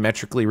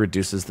geometrically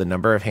reduces the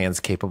number of hands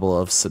capable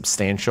of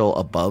substantial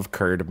above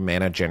card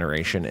mana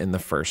generation in the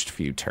first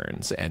few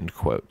turns." End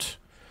quote.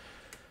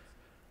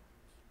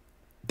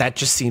 That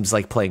just seems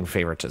like playing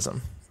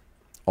favoritism,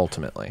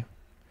 ultimately.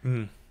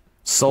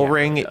 Sol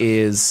Ring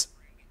is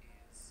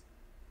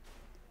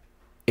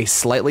a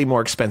slightly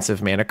more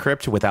expensive Mana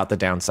Crypt without the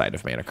downside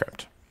of Mana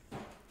Crypt.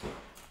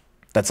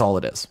 That's all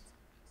it is.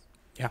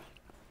 Yeah.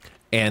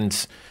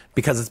 And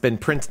because it's been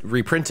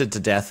reprinted to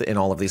death in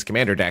all of these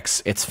Commander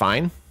decks, it's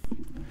fine.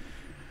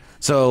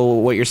 So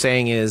what you're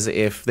saying is,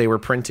 if they were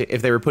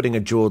putting a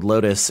Jeweled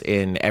Lotus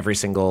in every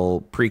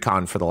single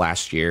precon for the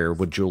last year,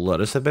 would Jeweled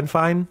Lotus have been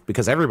fine?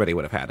 Because everybody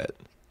would have had it.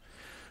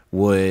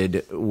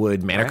 Would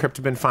Mana Crypt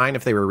have been fine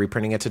if they were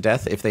reprinting it to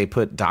death? If they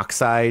put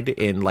Dockside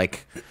in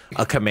like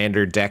a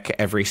Commander deck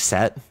every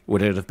set,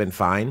 would it have been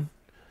fine?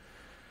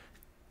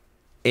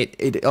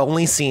 It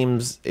only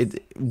seems,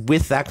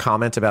 with that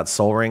comment about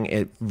Sol Ring,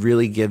 it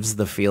really gives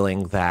the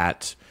feeling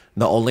that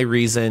the only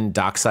reason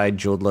Dockside,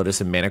 Jeweled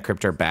Lotus, and Mana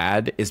Crypt are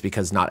bad is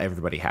because not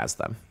everybody has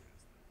them.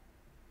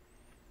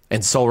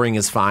 And Sol Ring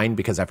is fine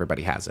because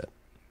everybody has it.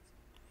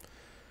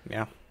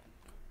 Yeah.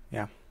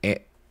 Yeah.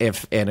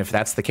 If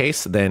that's the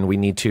case, then we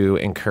need to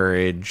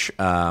encourage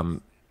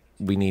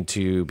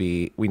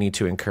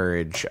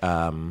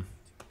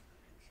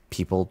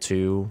people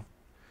to,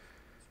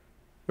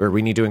 or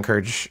we need to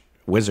encourage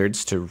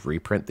Wizards to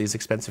reprint these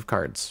expensive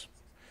cards,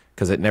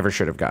 because it never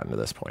should have gotten to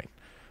this point.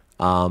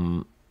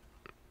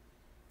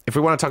 If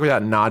we want to talk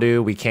about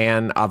Nadu, we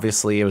can.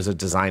 Obviously, it was a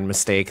design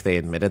mistake. They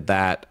admitted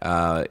that.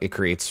 It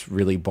creates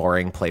really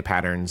boring play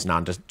patterns,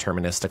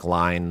 non-deterministic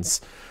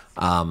lines.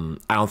 I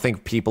don't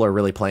think people are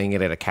really playing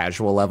it at a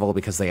casual level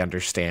because they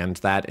understand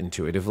that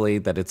intuitively,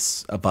 that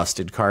it's a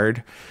busted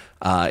card.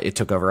 It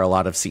took over a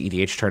lot of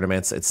cEDH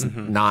tournaments. It's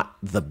not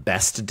the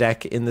best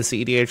deck in the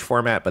cEDH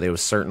format, but it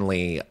was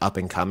certainly up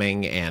and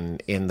coming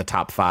and in the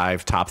top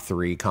 5, top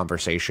 3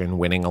 conversation,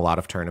 winning a lot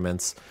of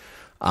tournaments.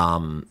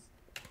 I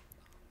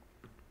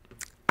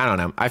don't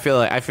know. I feel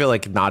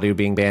like Nadu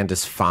being banned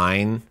is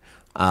fine.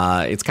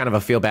 It's kind of a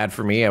feel bad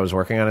for me. I was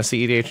working on a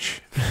cEDH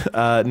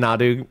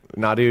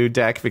Nadu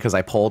deck because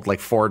I pulled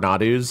like 4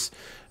 Nadus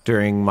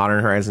during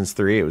Modern Horizons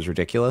 3. It was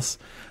ridiculous.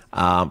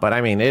 But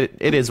I mean,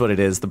 it is what it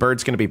is. The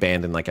bird's going to be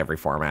banned in like every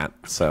format.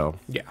 So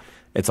yeah,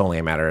 it's only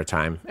a matter of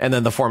time. And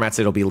then the formats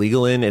it'll be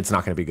legal in, it's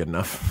not going to be good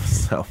enough.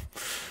 So,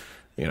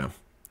 you know.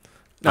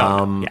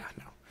 No.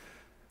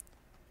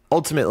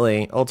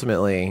 Ultimately,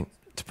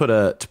 to put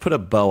a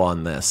bow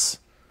on this,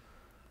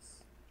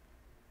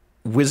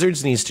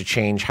 Wizards needs to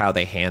change how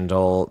they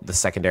handle the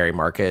secondary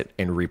market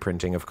and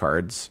reprinting of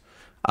cards.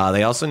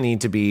 They also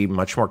need to be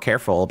much more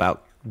careful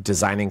about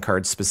designing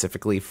cards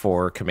specifically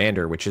for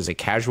Commander, which is a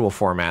casual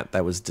format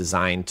that was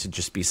designed to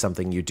just be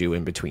something you do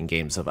in between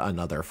games of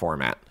another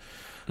format.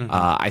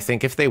 I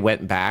think if they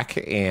went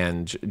back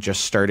and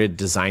just started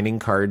designing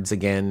cards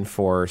again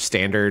for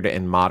Standard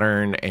and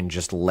Modern and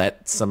just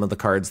let some of the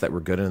cards that were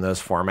good in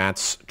those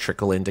formats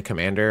trickle into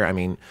Commander. I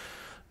mean,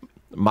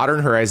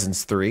 Modern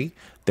Horizons 3,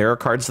 there are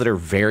cards that are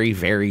very,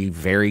 very,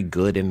 very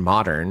good in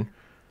Modern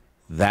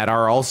that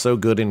are also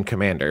good in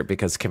Commander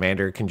because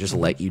Commander can just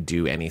let you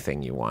do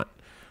anything you want.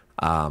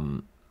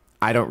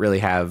 I don't really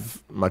have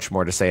much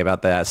more to say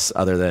about this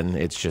other than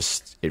it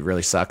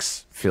really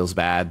sucks, feels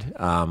bad.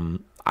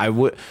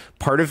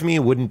 Part of me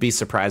wouldn't be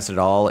surprised at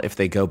all if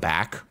they go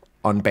back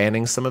on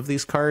banning some of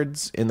these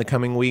cards in the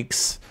coming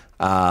weeks,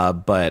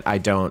 but I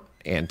don't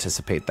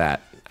anticipate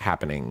that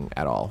happening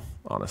at all,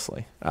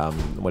 honestly.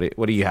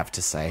 What do you have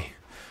to say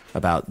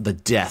about the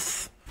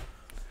death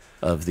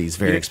of these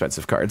very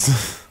expensive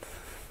cards?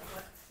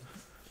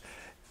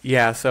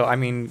 Yeah, so I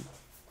mean,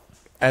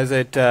 as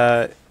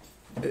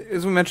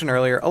we mentioned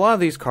earlier, a lot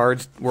of these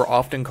cards were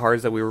often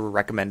cards that we were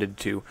recommended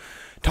to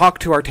talk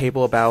to our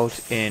table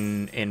about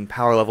in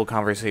power level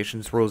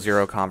conversations, Rule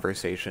Zero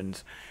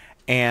conversations,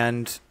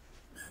 and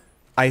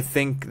I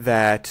think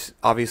that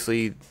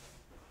obviously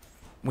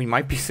we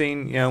might be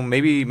seeing,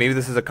 maybe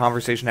this is a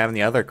conversation to have in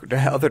the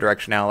other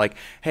direction now. Like,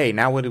 hey,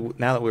 now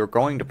that we're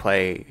going to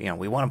play,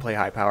 we want to play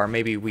high power.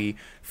 Maybe we,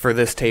 for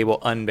this table,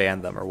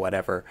 unban them or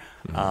whatever.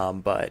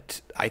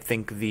 But I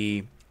think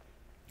the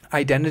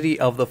identity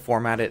of the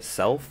format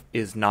itself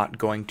is not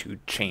going to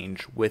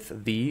change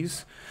with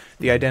these.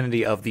 The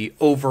identity of the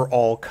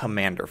overall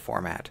Commander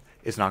format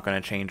is not going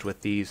to change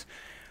with these.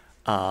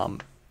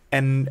 And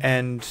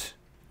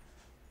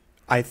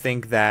I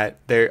think that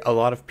there are a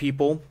lot of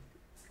people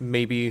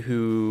maybe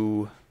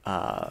who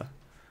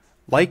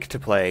like to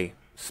play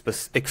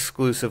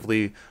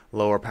exclusively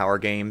lower power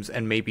games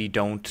and maybe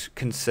don't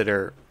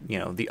consider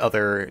the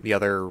other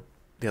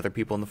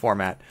people in the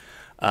format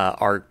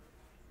are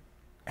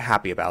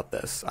happy about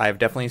this. I've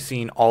definitely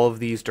seen all of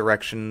these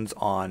directions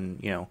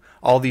on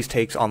all these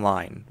takes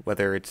online,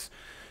 whether it's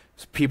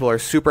people are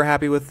super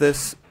happy with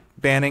this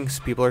banning,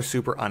 people are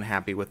super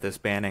unhappy with this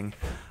banning,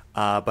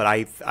 but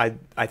I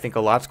think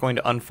a lot's going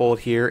to unfold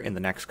here in the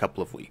next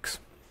couple of weeks.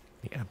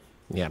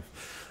 Yeah.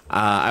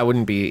 I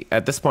wouldn't be,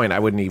 at this point, I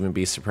wouldn't even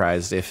be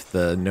surprised if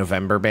the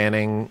November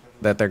banning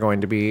that they're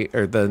going to be,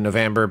 or the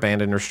November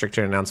banned and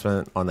restricted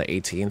announcement on the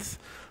 18th,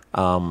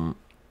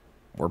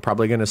 we're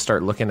probably going to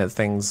start looking at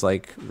things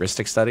like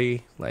Rhystic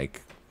Study,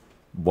 like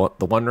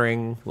the One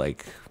Ring,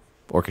 like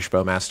Orcish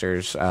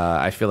Bowmasters.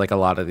 I feel like a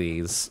lot of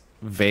these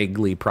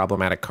vaguely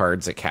problematic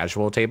cards at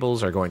casual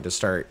tables are going to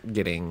start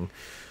getting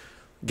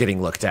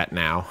looked at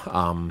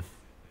now.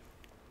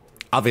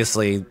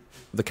 Obviously,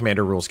 the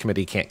Commander Rules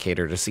Committee can't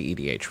cater to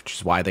cEDH, which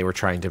is why they were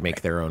trying to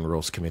make their own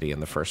rules committee in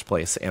the first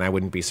place. And I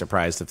wouldn't be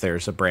surprised if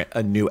there's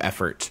a new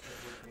effort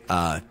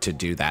to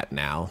do that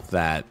now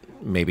that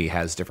maybe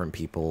has different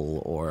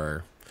people,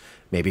 or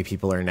maybe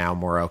people are now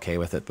more okay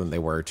with it than they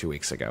were 2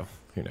 weeks ago.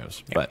 Who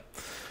knows? Yeah.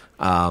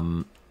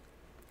 But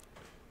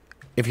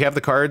if you have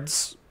the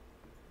cards,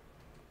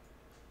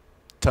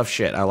 tough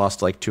shit. I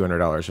lost like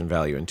 $200 in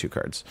value in 2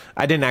 cards.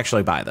 I didn't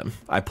actually buy them.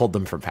 I pulled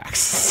them from packs.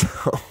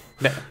 So.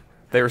 No.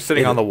 They were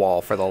sitting on the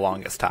wall for the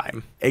longest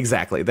time.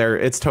 Exactly.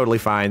 It's totally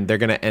fine. They're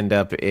going to end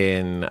up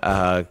in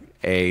a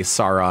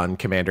Sauron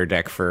Commander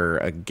deck for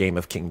a Game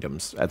of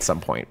Kingdoms at some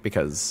point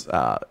because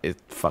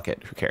fuck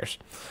it. Who cares?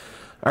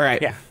 All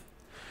right. Yeah.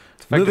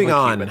 Moving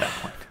on. At that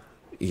point.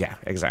 Yeah,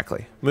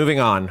 exactly. Moving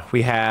on.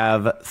 We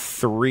have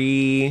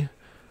 4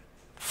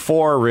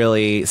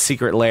 really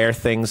Secret Lair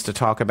things to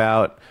talk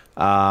about.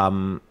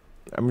 We're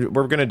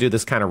going to do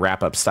this kind of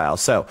wrap-up style.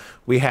 So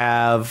we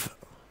have...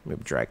 Let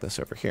me drag this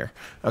over here.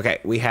 Okay,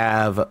 we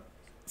have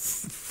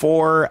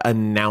 4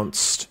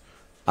 announced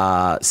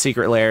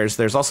Secret Lairs.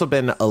 There's also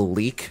been a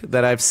leak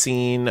that I've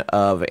seen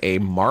of a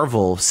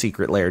Marvel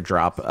Secret Lair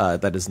drop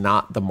that is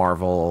not the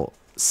Marvel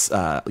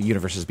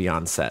Universes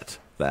Beyond set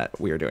that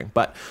we are doing.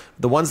 But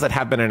the ones that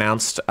have been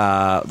announced,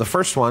 the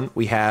first one,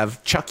 we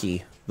have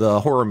Chucky, the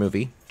horror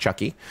movie,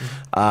 Chucky.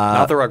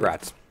 Not the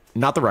Rugrats.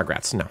 Not the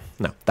Rugrats, no.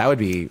 That'd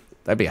be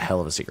a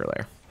hell of a Secret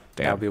Lair.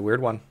 Damn. That would be a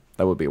weird one.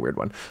 That would be a weird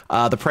one.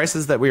 The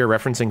prices that we are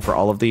referencing for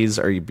all of these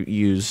are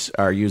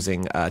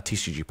using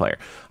TCG Player.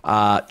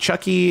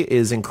 Chucky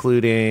is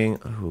including...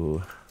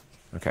 Ooh,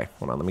 okay,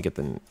 hold on. Let me get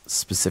the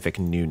specific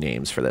new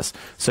names for this.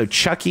 So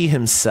Chucky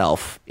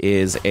himself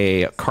is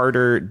a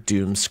Carter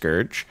Doom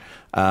Scourge.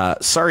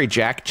 Sorry,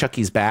 Jack,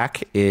 Chucky's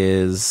back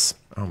is...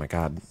 Oh my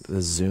god,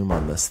 the zoom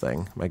on this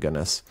thing. My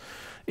goodness.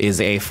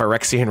 Is a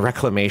Phyrexian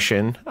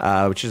Reclamation,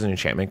 which is an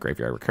enchantment,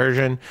 graveyard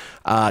recursion.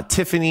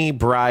 Tiffany,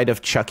 Bride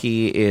of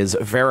Chucky, is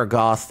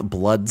Varagoth,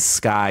 Blood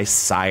Sky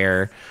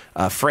Sire.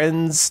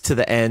 Friends to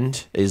the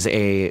End is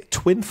a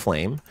Twin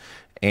Flame.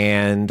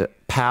 And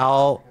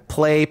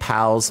Play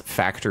Pal's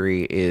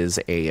Factory is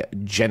a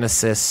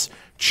Genesis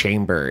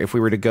Chamber. If we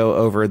were to go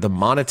over the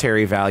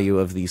monetary value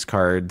of these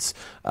cards,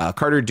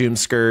 Carter Doom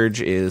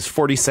Scourge is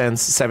 40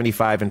 cents,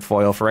 75 in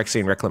foil.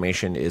 Phyrexian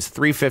Reclamation is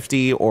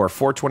 350 or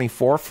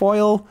 424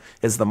 foil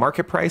is the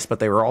market price,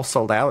 but they were all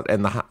sold out,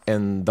 and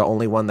the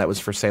only one that was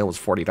for sale was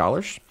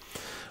 $40.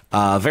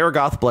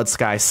 Varagoth Blood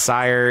Sky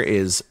Sire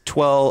is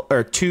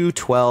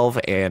 212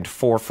 and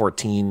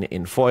 414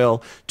 in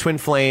foil. Twin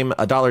Flame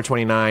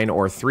 $1.29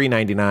 or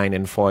 $3.99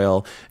 in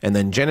foil, and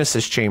then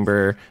Genesis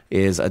Chamber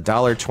is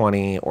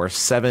 $1.20 or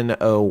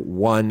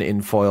 $7.01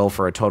 in foil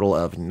for a total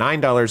of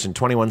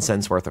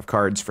 $9.21 worth of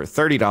cards for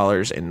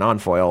 $30 in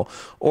non-foil,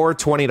 or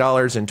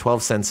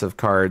 $20.12 of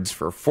cards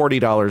for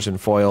 $40 in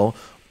foil,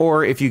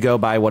 or if you go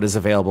by what is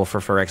available for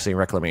Phyrexian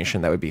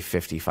Reclamation, that would be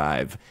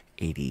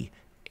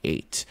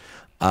 $55.88.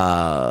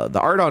 The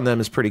art on them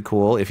is pretty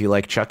cool if you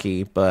like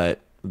Chucky, but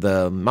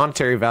the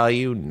monetary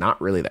value, not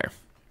really there.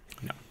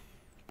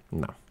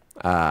 No.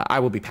 I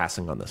will be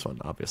passing on this one,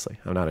 obviously.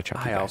 I'm not a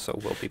Chucky guy. I also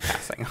will be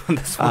passing on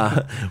this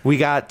one. We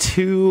got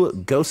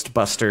 2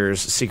 Ghostbusters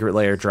Secret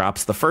Lair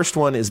drops. The first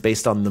one is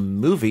based on the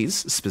movies,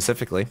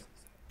 specifically.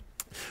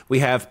 We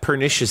have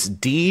Pernicious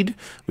Deed,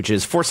 which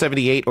is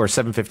 478 or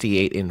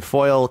 758 in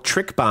foil.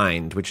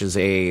 Trickbind, which is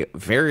a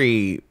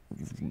very...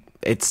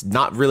 It's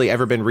not really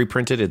ever been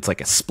reprinted. It's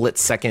like a split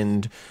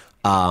second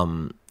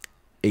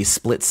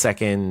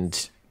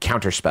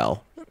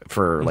counterspell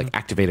for like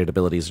activated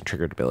abilities and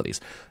triggered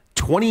abilities.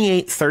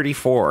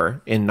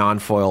 28.34 in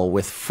non-foil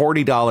with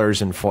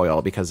 $40 in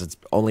foil because it's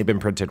only been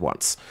printed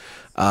once.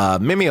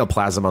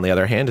 Mimeoplasm, on the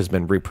other hand, has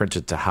been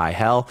reprinted to high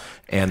hell,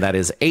 and that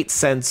is 8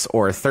 cents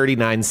or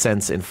 39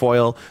 cents in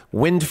foil.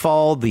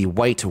 Windfall, the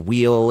white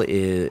wheel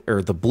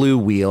or the blue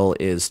wheel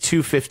is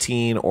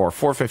 215 or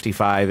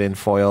 455 in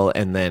foil,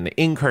 and then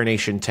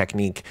Incarnation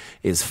Technique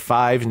is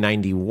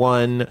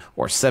 591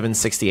 or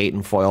 768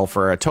 in foil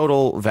for a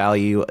total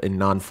value in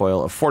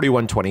non-foil of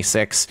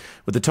 41.26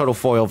 with a total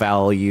foil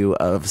value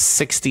of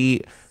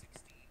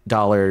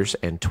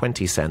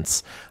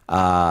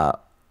 $60.20.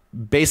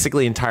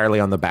 Basically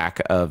entirely on the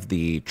back of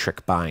the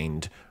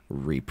Trickbind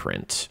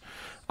reprint.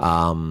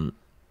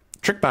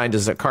 Trickbind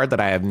is a card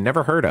that I have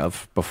never heard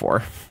of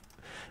before.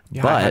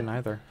 Yeah, but I hadn't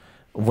either.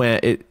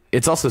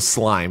 It's also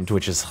slimed,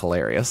 which is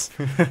hilarious.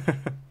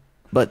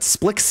 But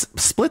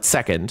split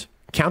second,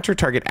 counter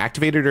target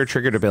activated or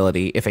triggered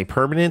ability. If a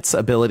permanent's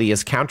ability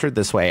is countered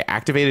this way,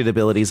 activated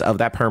abilities of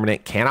that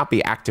permanent cannot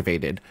be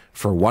activated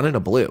for 1 and a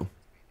blue.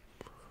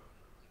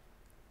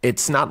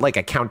 It's not like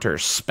a counter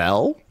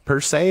spell per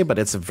se, but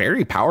it's a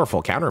very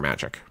powerful counter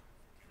magic.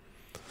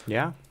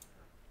 Yeah.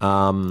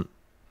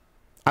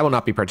 I will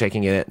not be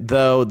partaking in it,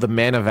 though. The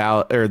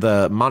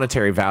the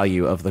monetary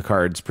value of the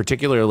cards,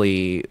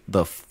 particularly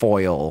the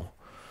foil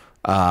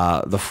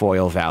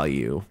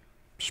value,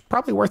 is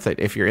probably worth it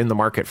if you're in the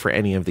market for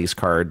any of these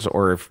cards,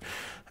 or if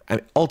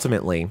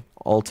ultimately,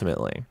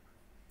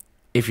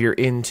 if you're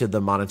into the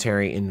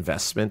monetary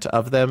investment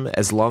of them,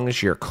 as long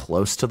as you're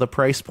close to the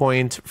price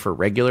point for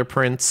regular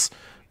prints,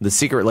 the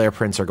Secret Lair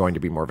prints are going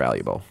to be more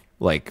valuable.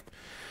 Like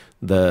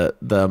the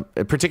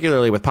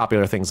particularly with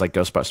popular things like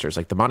Ghostbusters,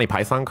 like the Monty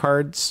Python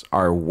cards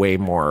are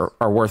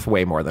worth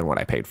way more than what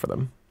I paid for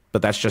them.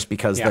 But that's just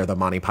because they're the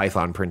Monty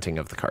Python printing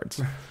of the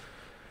cards.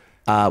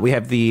 We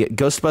have the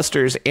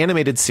Ghostbusters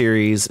animated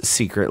series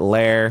Secret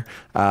Lair.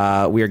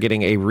 We are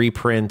getting a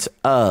reprint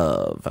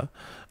of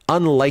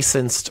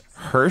Unlicensed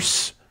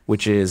Hearse,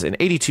 which is an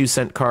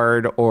 82-cent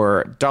card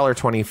or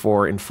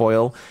 $1.24 in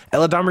foil.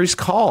 Eladamri's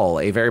Call,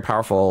 a very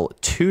powerful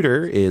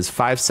tutor, is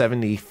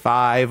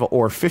 $5.75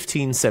 or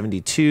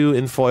 $15.72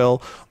 in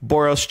foil.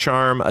 Boros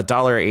Charm,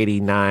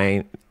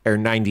 $1.89 or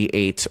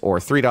 $98 or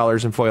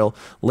 $3 in foil.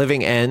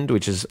 Living End,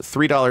 which is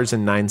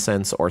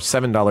 $3.09 or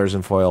 $7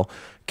 in foil.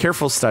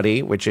 Careful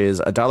Study, which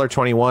is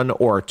 $1.21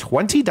 or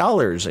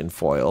 $20 in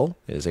foil,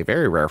 is a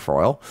very rare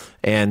foil.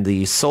 And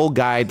the Soul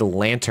Guide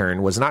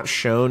Lantern was not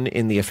shown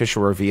in the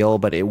official reveal,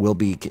 but it will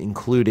be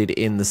included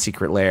in the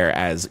Secret Lair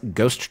as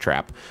Ghost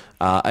Trap.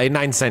 A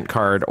 9-cent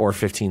card or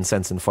 15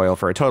 cents in foil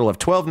for a total of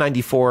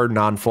 $12.94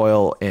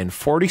 non-foil and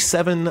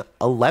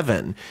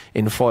 $47.11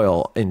 in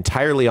foil,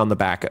 entirely on the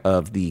back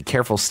of the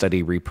Careful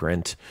Study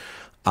reprint.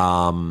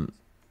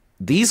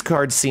 These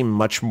cards seem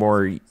much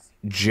more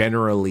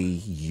generally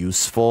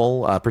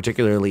useful,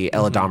 particularly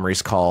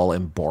Eladamri's Call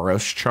and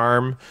Boros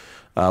Charm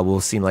will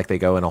seem like they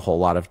go in a whole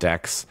lot of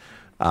decks.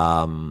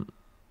 And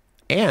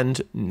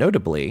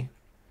notably,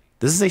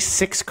 this is a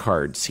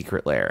 6-card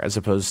Secret Lair as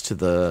opposed to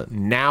the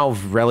now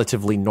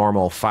relatively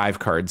normal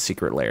 5-card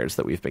Secret Lairs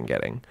that we've been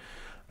getting.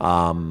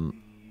 A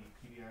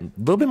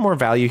little bit more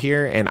value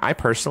here, and I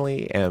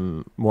personally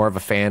am more of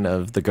a fan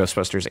of the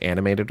Ghostbusters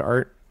animated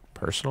art,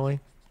 personally.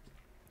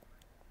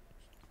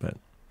 But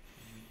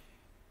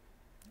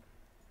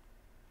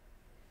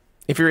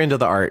if you're into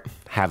the art,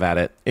 have at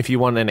it. If you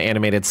want an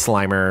animated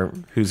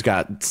Slimer who's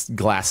got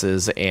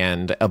glasses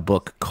and a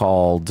book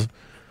called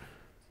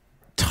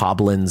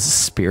Toblin's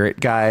Spirit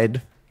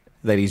Guide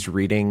that he's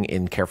reading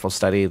in Careful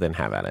Study, then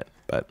have at it.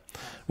 But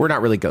we're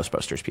not really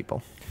Ghostbusters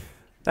people.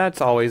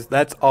 That's always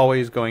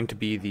going to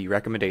be the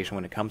recommendation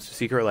when it comes to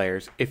Secret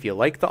Lairs. If you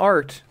like the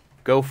art,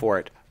 go for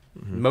it.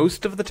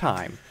 Most of the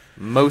time.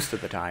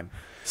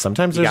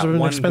 Sometimes there's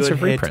an expensive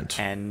hit reprint.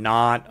 And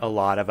not a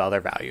lot of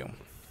other value.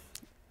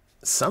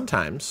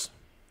 Sometimes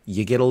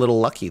you get a little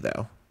lucky,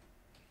 though.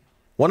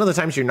 One of the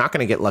times you're not going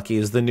to get lucky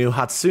is the new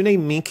Hatsune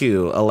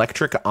Miku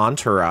Electric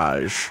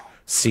Entourage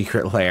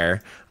Secret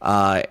Lair.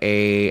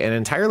 An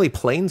entirely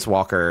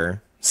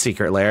Planeswalker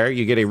Secret Lair.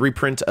 You get a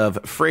reprint of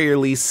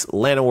Freyerlease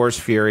Llanowar's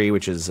Fury,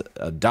 which is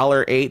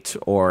 $1.08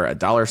 or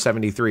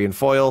 $1.73 in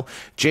foil.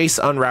 Jace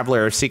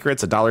Unraveler of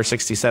Secrets,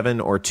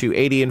 $1.67 or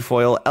 $2.80 in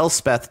foil.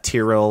 Elspeth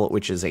Tyrell,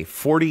 which is a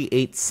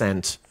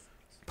 48-cent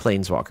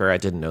Planeswalker. I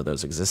didn't know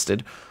those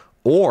existed.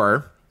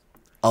 Or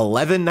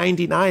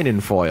 $11.99 in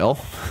foil.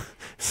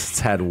 It's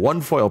had one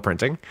foil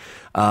printing.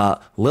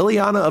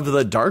 Liliana of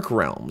the Dark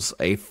Realms,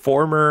 a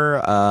former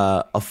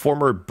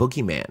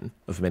boogeyman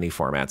of many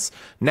formats.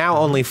 Now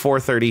only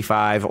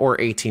 $4.35 or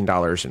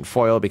 $18 in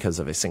foil because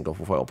of a single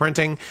foil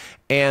printing.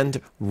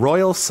 And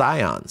Royal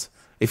Scions.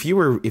 If you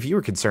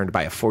were concerned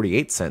by a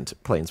 48-cent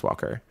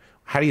Planeswalker,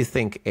 how do you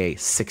think a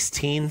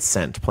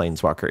 16-cent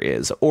Planeswalker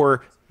is?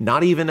 Or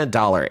not even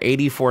 $1,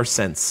 84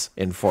 cents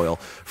in foil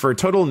for a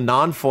total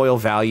non-foil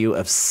value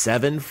of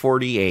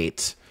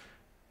 $7.48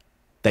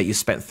 that you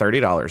spent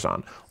 $30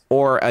 on,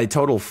 or a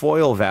total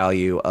foil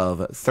value of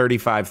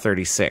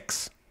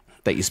 $35.36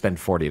 that you spend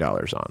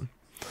 $40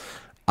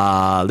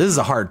 on. This is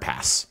a hard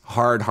pass,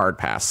 hard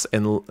pass,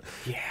 and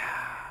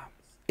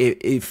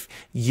if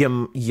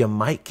you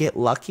might get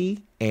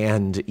lucky.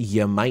 And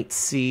you might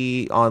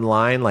see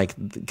online, like,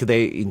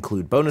 they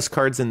include bonus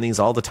cards in these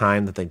all the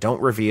time that they don't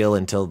reveal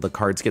until the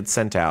cards get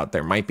sent out.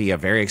 There might be a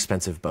very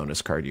expensive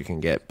bonus card you can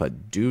get,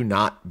 but do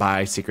not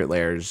buy Secret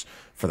Lairs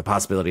for the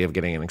possibility of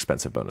getting an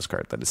expensive bonus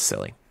card. That is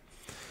silly.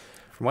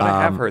 From what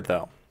I have heard,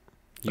 though,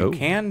 you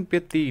can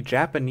get the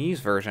Japanese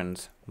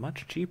versions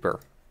much cheaper.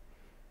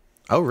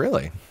 Oh,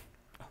 really?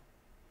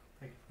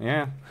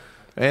 Yeah.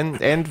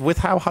 And with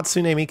how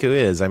Hatsune Miku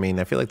is, I mean,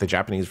 I feel like the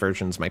Japanese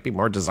versions might be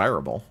more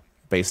desirable,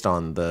 based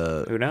on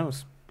the who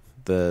knows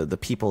the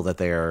people that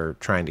they are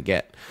trying to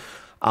get.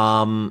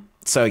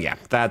 So yeah,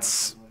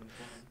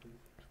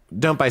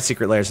 don't buy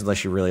Secret Lairs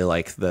unless you really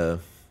like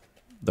the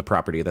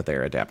property that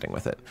they're adapting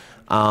with it.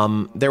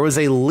 There was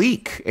a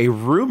leak, a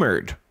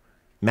rumored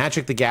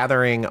Magic the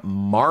Gathering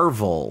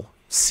Marvel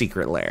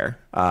Secret Lair.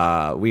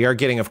 We are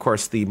getting, of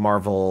course, the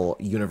Marvel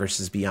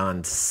Universes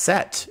Beyond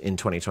set in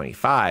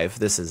 2025.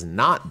 This is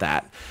not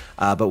that,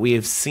 but we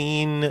have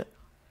seen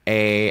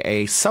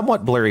a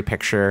somewhat blurry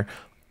picture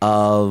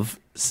of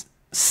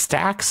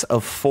stacks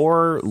of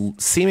 4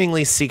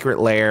 seemingly Secret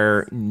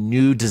Lair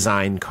new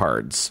design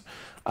cards.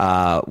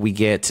 We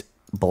get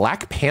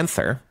Black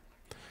Panther,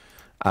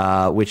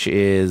 which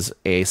is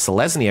a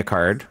Selesnya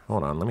card.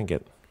 Hold on, let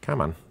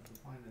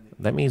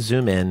me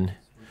zoom in.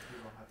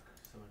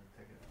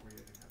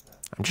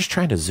 I'm just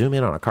trying to zoom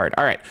in on a card.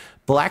 All right,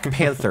 Black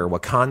Panther,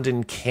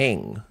 Wakandan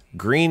King,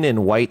 green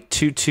and white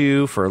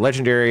 2/2 for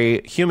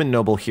legendary human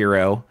noble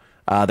hero.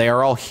 They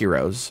are all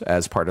heroes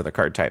as part of the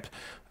card type.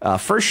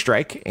 First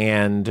strike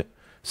and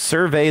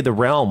survey the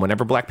realm.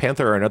 Whenever Black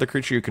Panther or another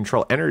creature you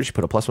control enters, you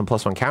put a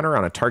 +1/+1 counter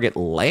on a target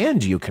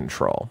land you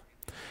control.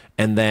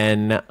 And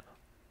then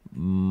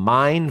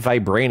Mine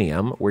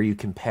Vibranium, where you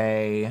can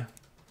pay,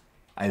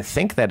 I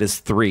think that is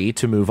 3,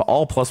 to move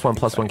all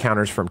 +1/+1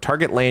 counters from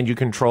target land you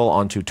control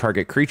onto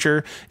target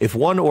creature. If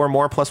one or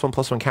more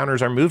 +1/+1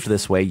 counters are moved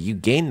this way, you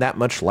gain that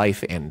much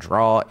life and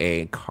draw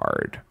a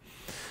card.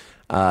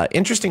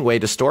 Interesting way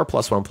to store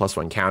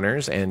 +1/+1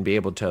 counters and be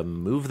able to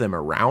move them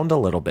around a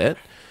little bit,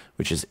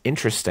 which is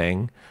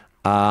interesting.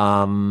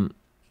 Weird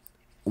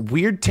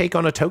take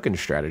on a token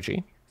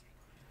strategy.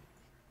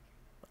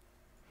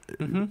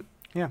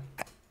 Yeah.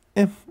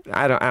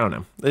 I don't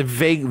know.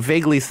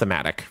 Vaguely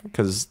thematic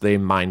because they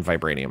mine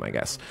vibranium, I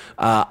guess.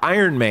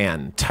 Iron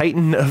Man,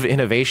 Titan of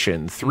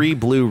Innovation, 3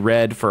 blue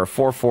red for a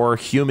 4/4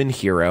 human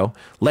hero,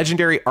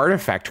 legendary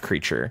artifact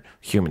creature,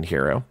 human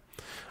hero,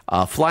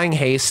 flying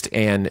haste,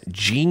 and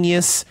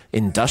genius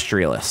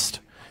industrialist.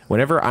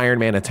 Whenever Iron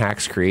Man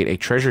attacks, create a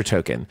treasure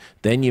token.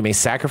 Then you may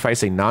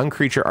sacrifice a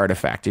non-creature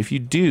artifact. If you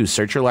do,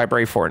 search your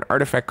library for an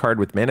artifact card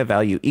with mana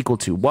value equal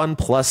to 1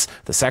 plus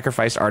the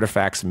sacrificed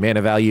artifact's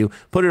mana value.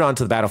 Put it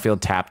onto the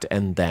battlefield tapped,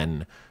 and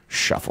then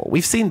shuffle.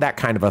 We've seen that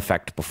kind of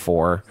effect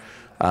before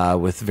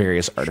with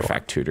various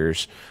artifact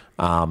tutors.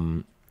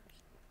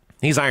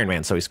 He's Iron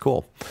Man, so he's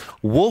cool.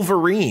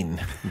 Wolverine,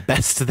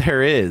 best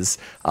there is.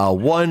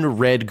 1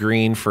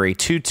 red-green for a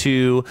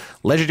 2/2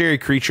 legendary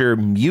creature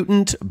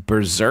mutant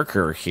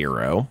berserker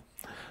hero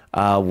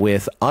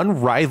with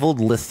unrivaled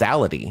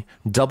lethality.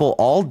 Double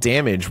all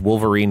damage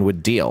Wolverine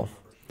would deal.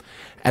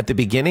 At the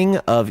beginning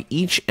of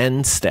each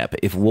end step,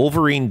 if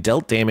Wolverine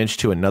dealt damage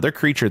to another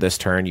creature this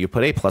turn, you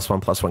put a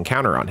 +1/+1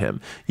 counter on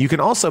him. You can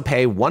also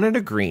pay 1 and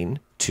a green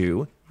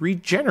to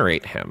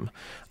regenerate him.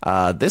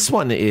 This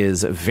one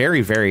is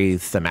very, very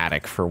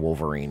thematic for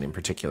Wolverine in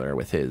particular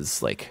with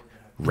his like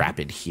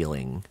rapid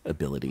healing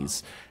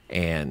abilities.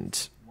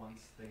 And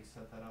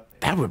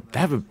that would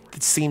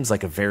it seems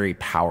like a very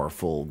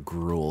powerful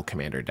Gruul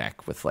commander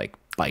deck with like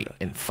bite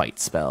and fight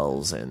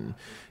spells, and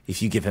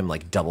if you give him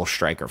like double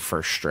strike or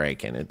first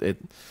strike, and it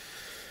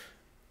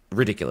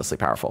ridiculously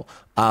powerful.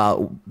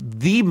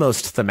 The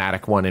most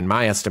thematic one in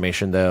my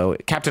estimation, though,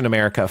 Captain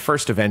America,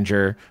 First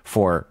Avenger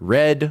for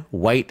red,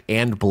 white,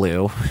 and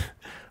blue.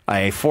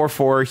 A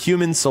 4/4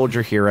 human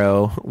soldier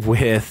hero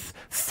with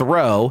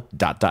throw, ...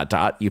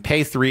 You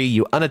pay 3,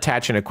 you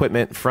unattach an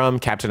equipment from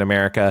Captain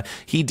America.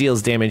 He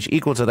deals damage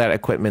equal to that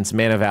equipment's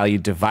mana value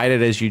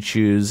divided as you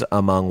choose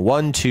among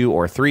 1, 2,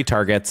 or 3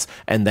 targets,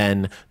 and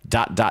then ...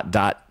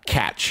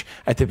 catch.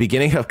 At the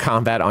beginning of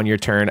combat on your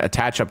turn,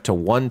 attach up to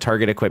 1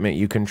 target equipment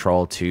you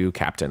control to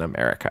Captain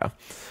America.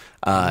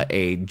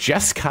 A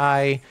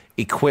Jeskai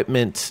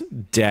equipment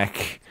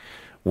deck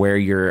where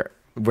you're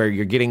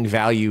getting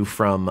value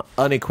from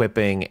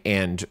unequipping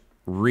and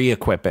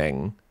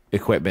re-equipping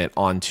equipment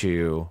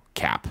onto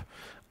Cap.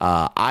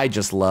 I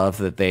just love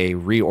that they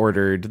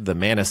reordered the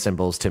mana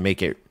symbols to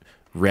make it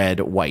red,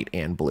 white,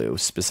 and blue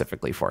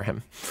specifically for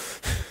him.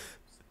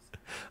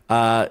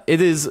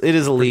 It is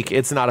a leak.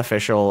 It's not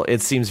official.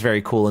 It seems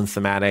very cool and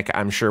thematic.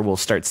 I'm sure we'll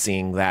start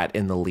seeing that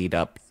in the lead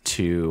up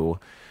to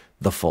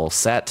the full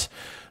set.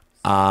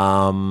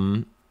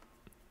 The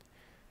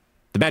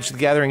Magic the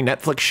Gathering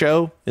Netflix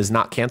show is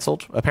not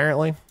canceled,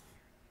 apparently.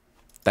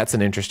 That's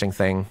an interesting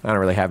thing. I don't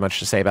really have much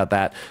to say about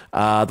that.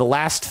 The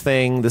last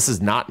thing, this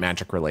is not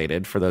Magic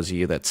related, for those of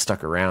you that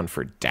stuck around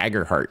for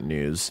Daggerheart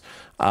news.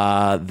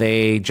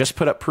 They just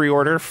put up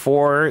pre-order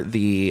for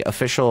the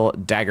official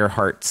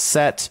Daggerheart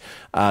set.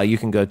 You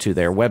can go to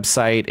their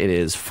website. It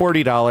is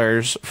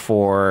 $40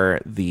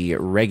 for the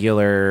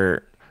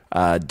regular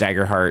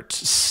Daggerheart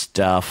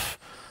stuff.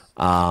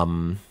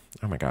 Oh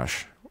my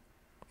gosh.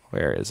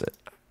 Where is it?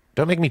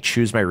 Don't make me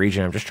choose my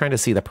region. I'm just trying to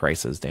see the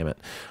prices, damn it.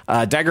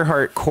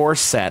 Daggerheart core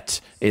set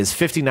is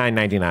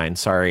 $59.99,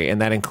 sorry, and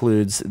that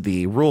includes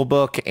the rule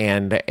book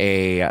and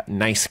a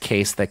nice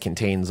case that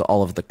contains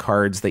all of the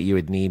cards that you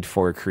would need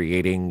for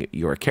creating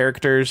your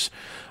characters.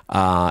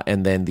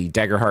 And then the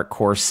Daggerheart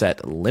core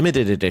set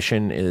limited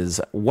edition is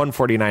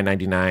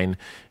 $149.99.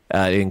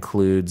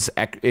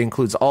 It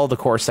includes all the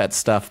core set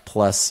stuff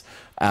plus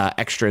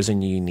extras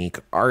and unique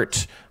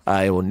art.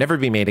 It will never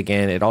be made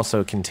again. It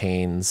also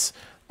contains...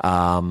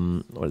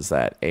 what is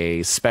that?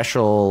 A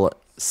special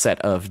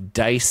set of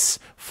dice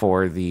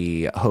for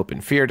the Hope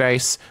and Fear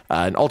dice,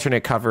 an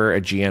alternate cover, a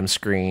GM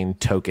screen,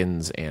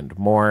 tokens, and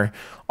more.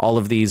 All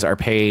of these are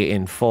pay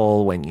in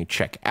full when you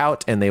check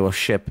out, and they will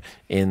ship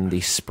in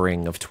the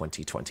spring of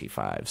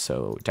 2025.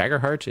 So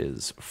Daggerheart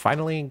is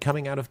finally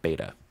coming out of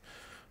beta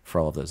for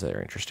all of those that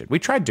are interested. We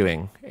tried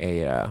doing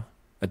a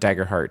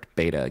Daggerheart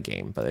beta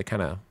game, but it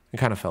kind of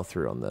fell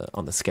through on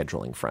the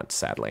scheduling front,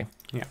 sadly.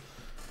 Yeah.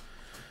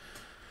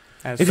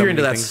 As if so you're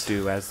into that, things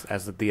do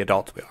as the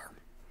adults we are.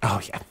 Oh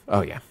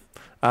yeah.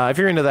 If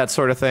you're into that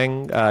sort of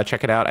thing,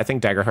 check it out. I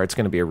think Daggerheart's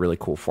going to be a really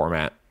cool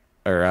format,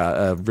 or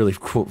a really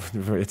cool.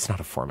 It's not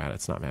a format.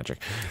 It's not Magic.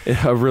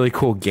 A really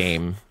cool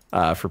game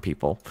for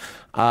people.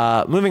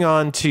 Moving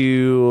on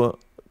to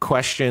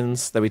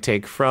questions that we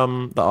take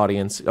from the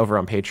audience over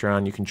on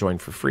Patreon. You can join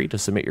for free to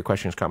submit your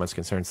questions, comments,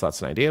 concerns,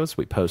 thoughts, and ideas.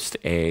 We post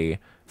a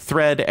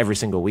thread every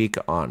single week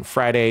on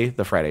Friday,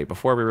 the Friday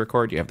before we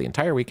record. You have the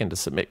entire weekend to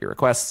submit your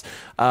requests.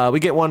 We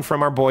get one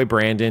from our boy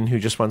Brandon, who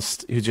just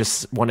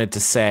wanted to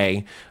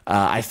say,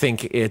 I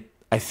think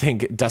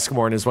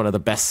Duskmourn is one of the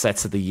best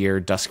sets of the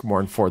year.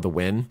 Duskmourn for the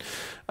win.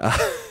 I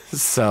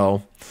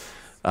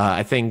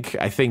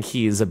think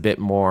he's a bit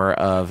more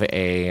of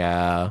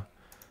a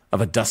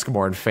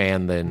Duskmourn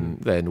fan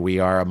than we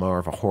are, more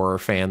of a horror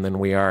fan than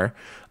we are.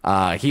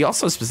 He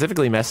also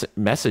specifically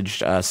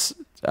messaged us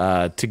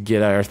to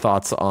get our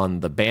thoughts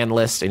on the ban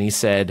list, and he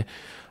said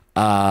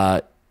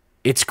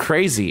It's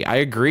crazy. I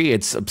agree.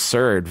 It's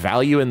absurd.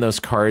 Value in those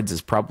cards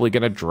is probably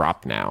going to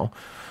drop now.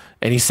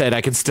 And he said,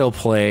 I can still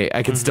play.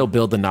 I can still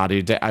build the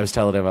Nadu deck. I was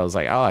telling him, I was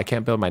like, oh, I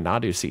can't build my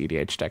Nadu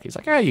cEDH deck. He's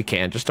like, yeah, you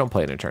can. Just don't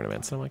play it in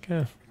tournaments. And I'm like,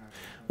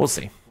 we'll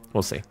see.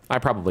 We'll see. I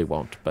probably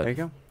won't. But there you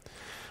go.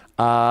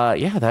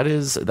 Yeah, that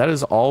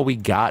is all we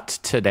got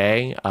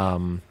today.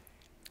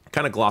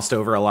 Kind of glossed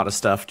over a lot of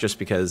stuff just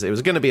because it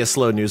was going to be a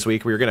slow news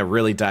week. We were going to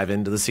really dive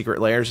into the Secret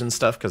Lairs and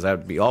stuff because that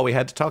would be all we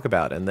had to talk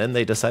about. And then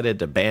they decided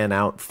to ban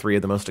out 3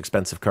 of the most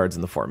expensive cards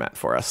in the format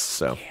for us.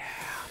 So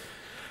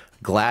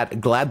glad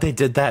they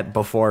did that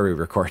before we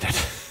recorded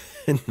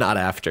and not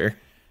after.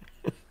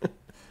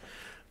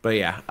 But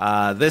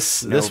yeah,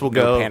 this will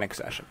go. No panic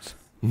sessions.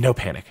 No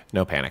panic.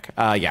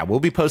 Yeah, we'll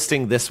be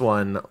posting this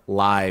one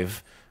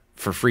live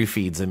for free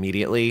feeds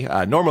immediately.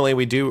 Normally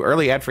we do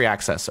early ad-free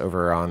access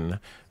over on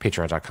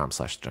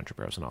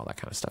patreon.com/DungeonBros and all that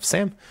kind of stuff.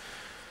 Sam,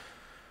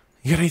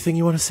 you got anything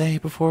you want to say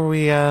before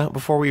we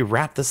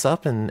wrap this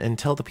up and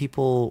tell the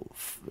people,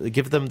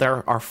 give them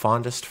our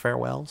fondest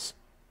farewells?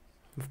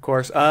 Of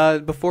course.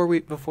 Before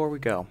we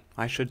go,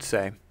 I should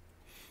say,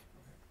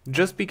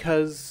 just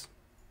because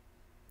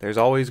there's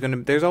always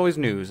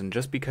news, and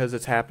just because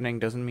it's happening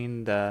doesn't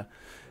mean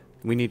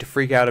we need to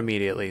freak out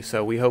immediately.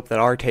 So we hope that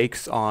our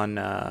takes on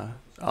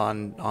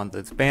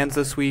the bans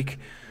this week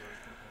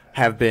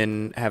have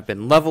been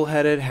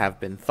level-headed, have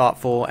been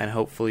thoughtful, and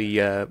hopefully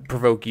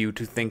provoke you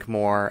to think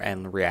more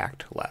and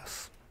react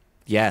less.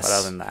 Yes. But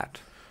other than that,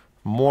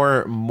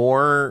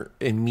 more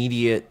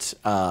immediate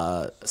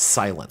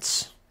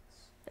silence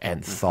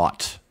and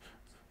thought,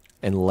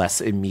 and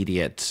less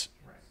immediate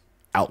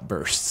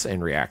outbursts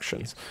and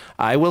reactions.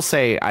 I will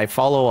say I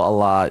follow a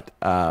lot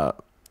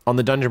on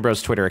the Dungeon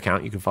Bros Twitter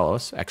account. You can follow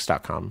us,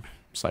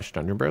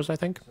 x.com/Dungeon Bros, I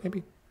think,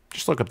 maybe.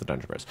 Just look up the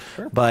Dungeon Bros.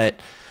 Sure. But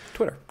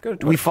Twitter. Go to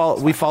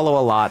Twitter. We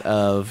follow a lot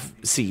of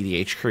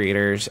cEDH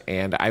creators,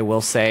 and I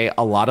will say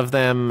a lot of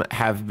them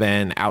have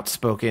been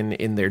outspoken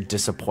in their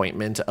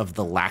disappointment of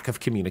the lack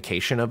of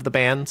communication of the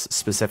bans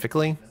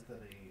specifically.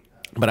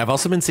 But I've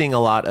also been seeing a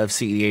lot of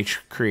cEDH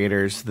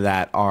creators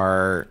that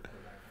are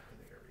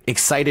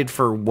excited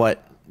for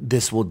what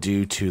this will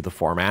do to the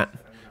format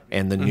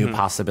and the new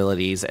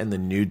possibilities and the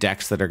new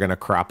decks that are going to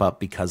crop up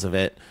because of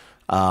it.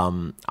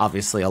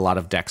 Obviously, a lot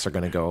of decks are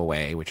going to go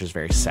away, which is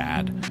very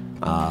sad.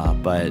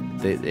 But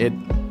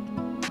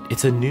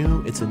it's a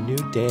new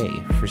day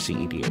for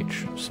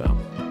cEDH. So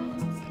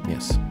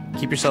yes,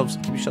 keep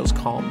yourselves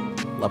calm,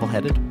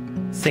 level-headed,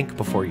 think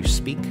before you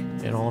speak,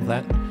 and all of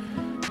that.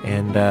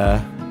 And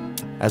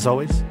as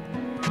always,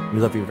 we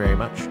love you very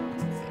much.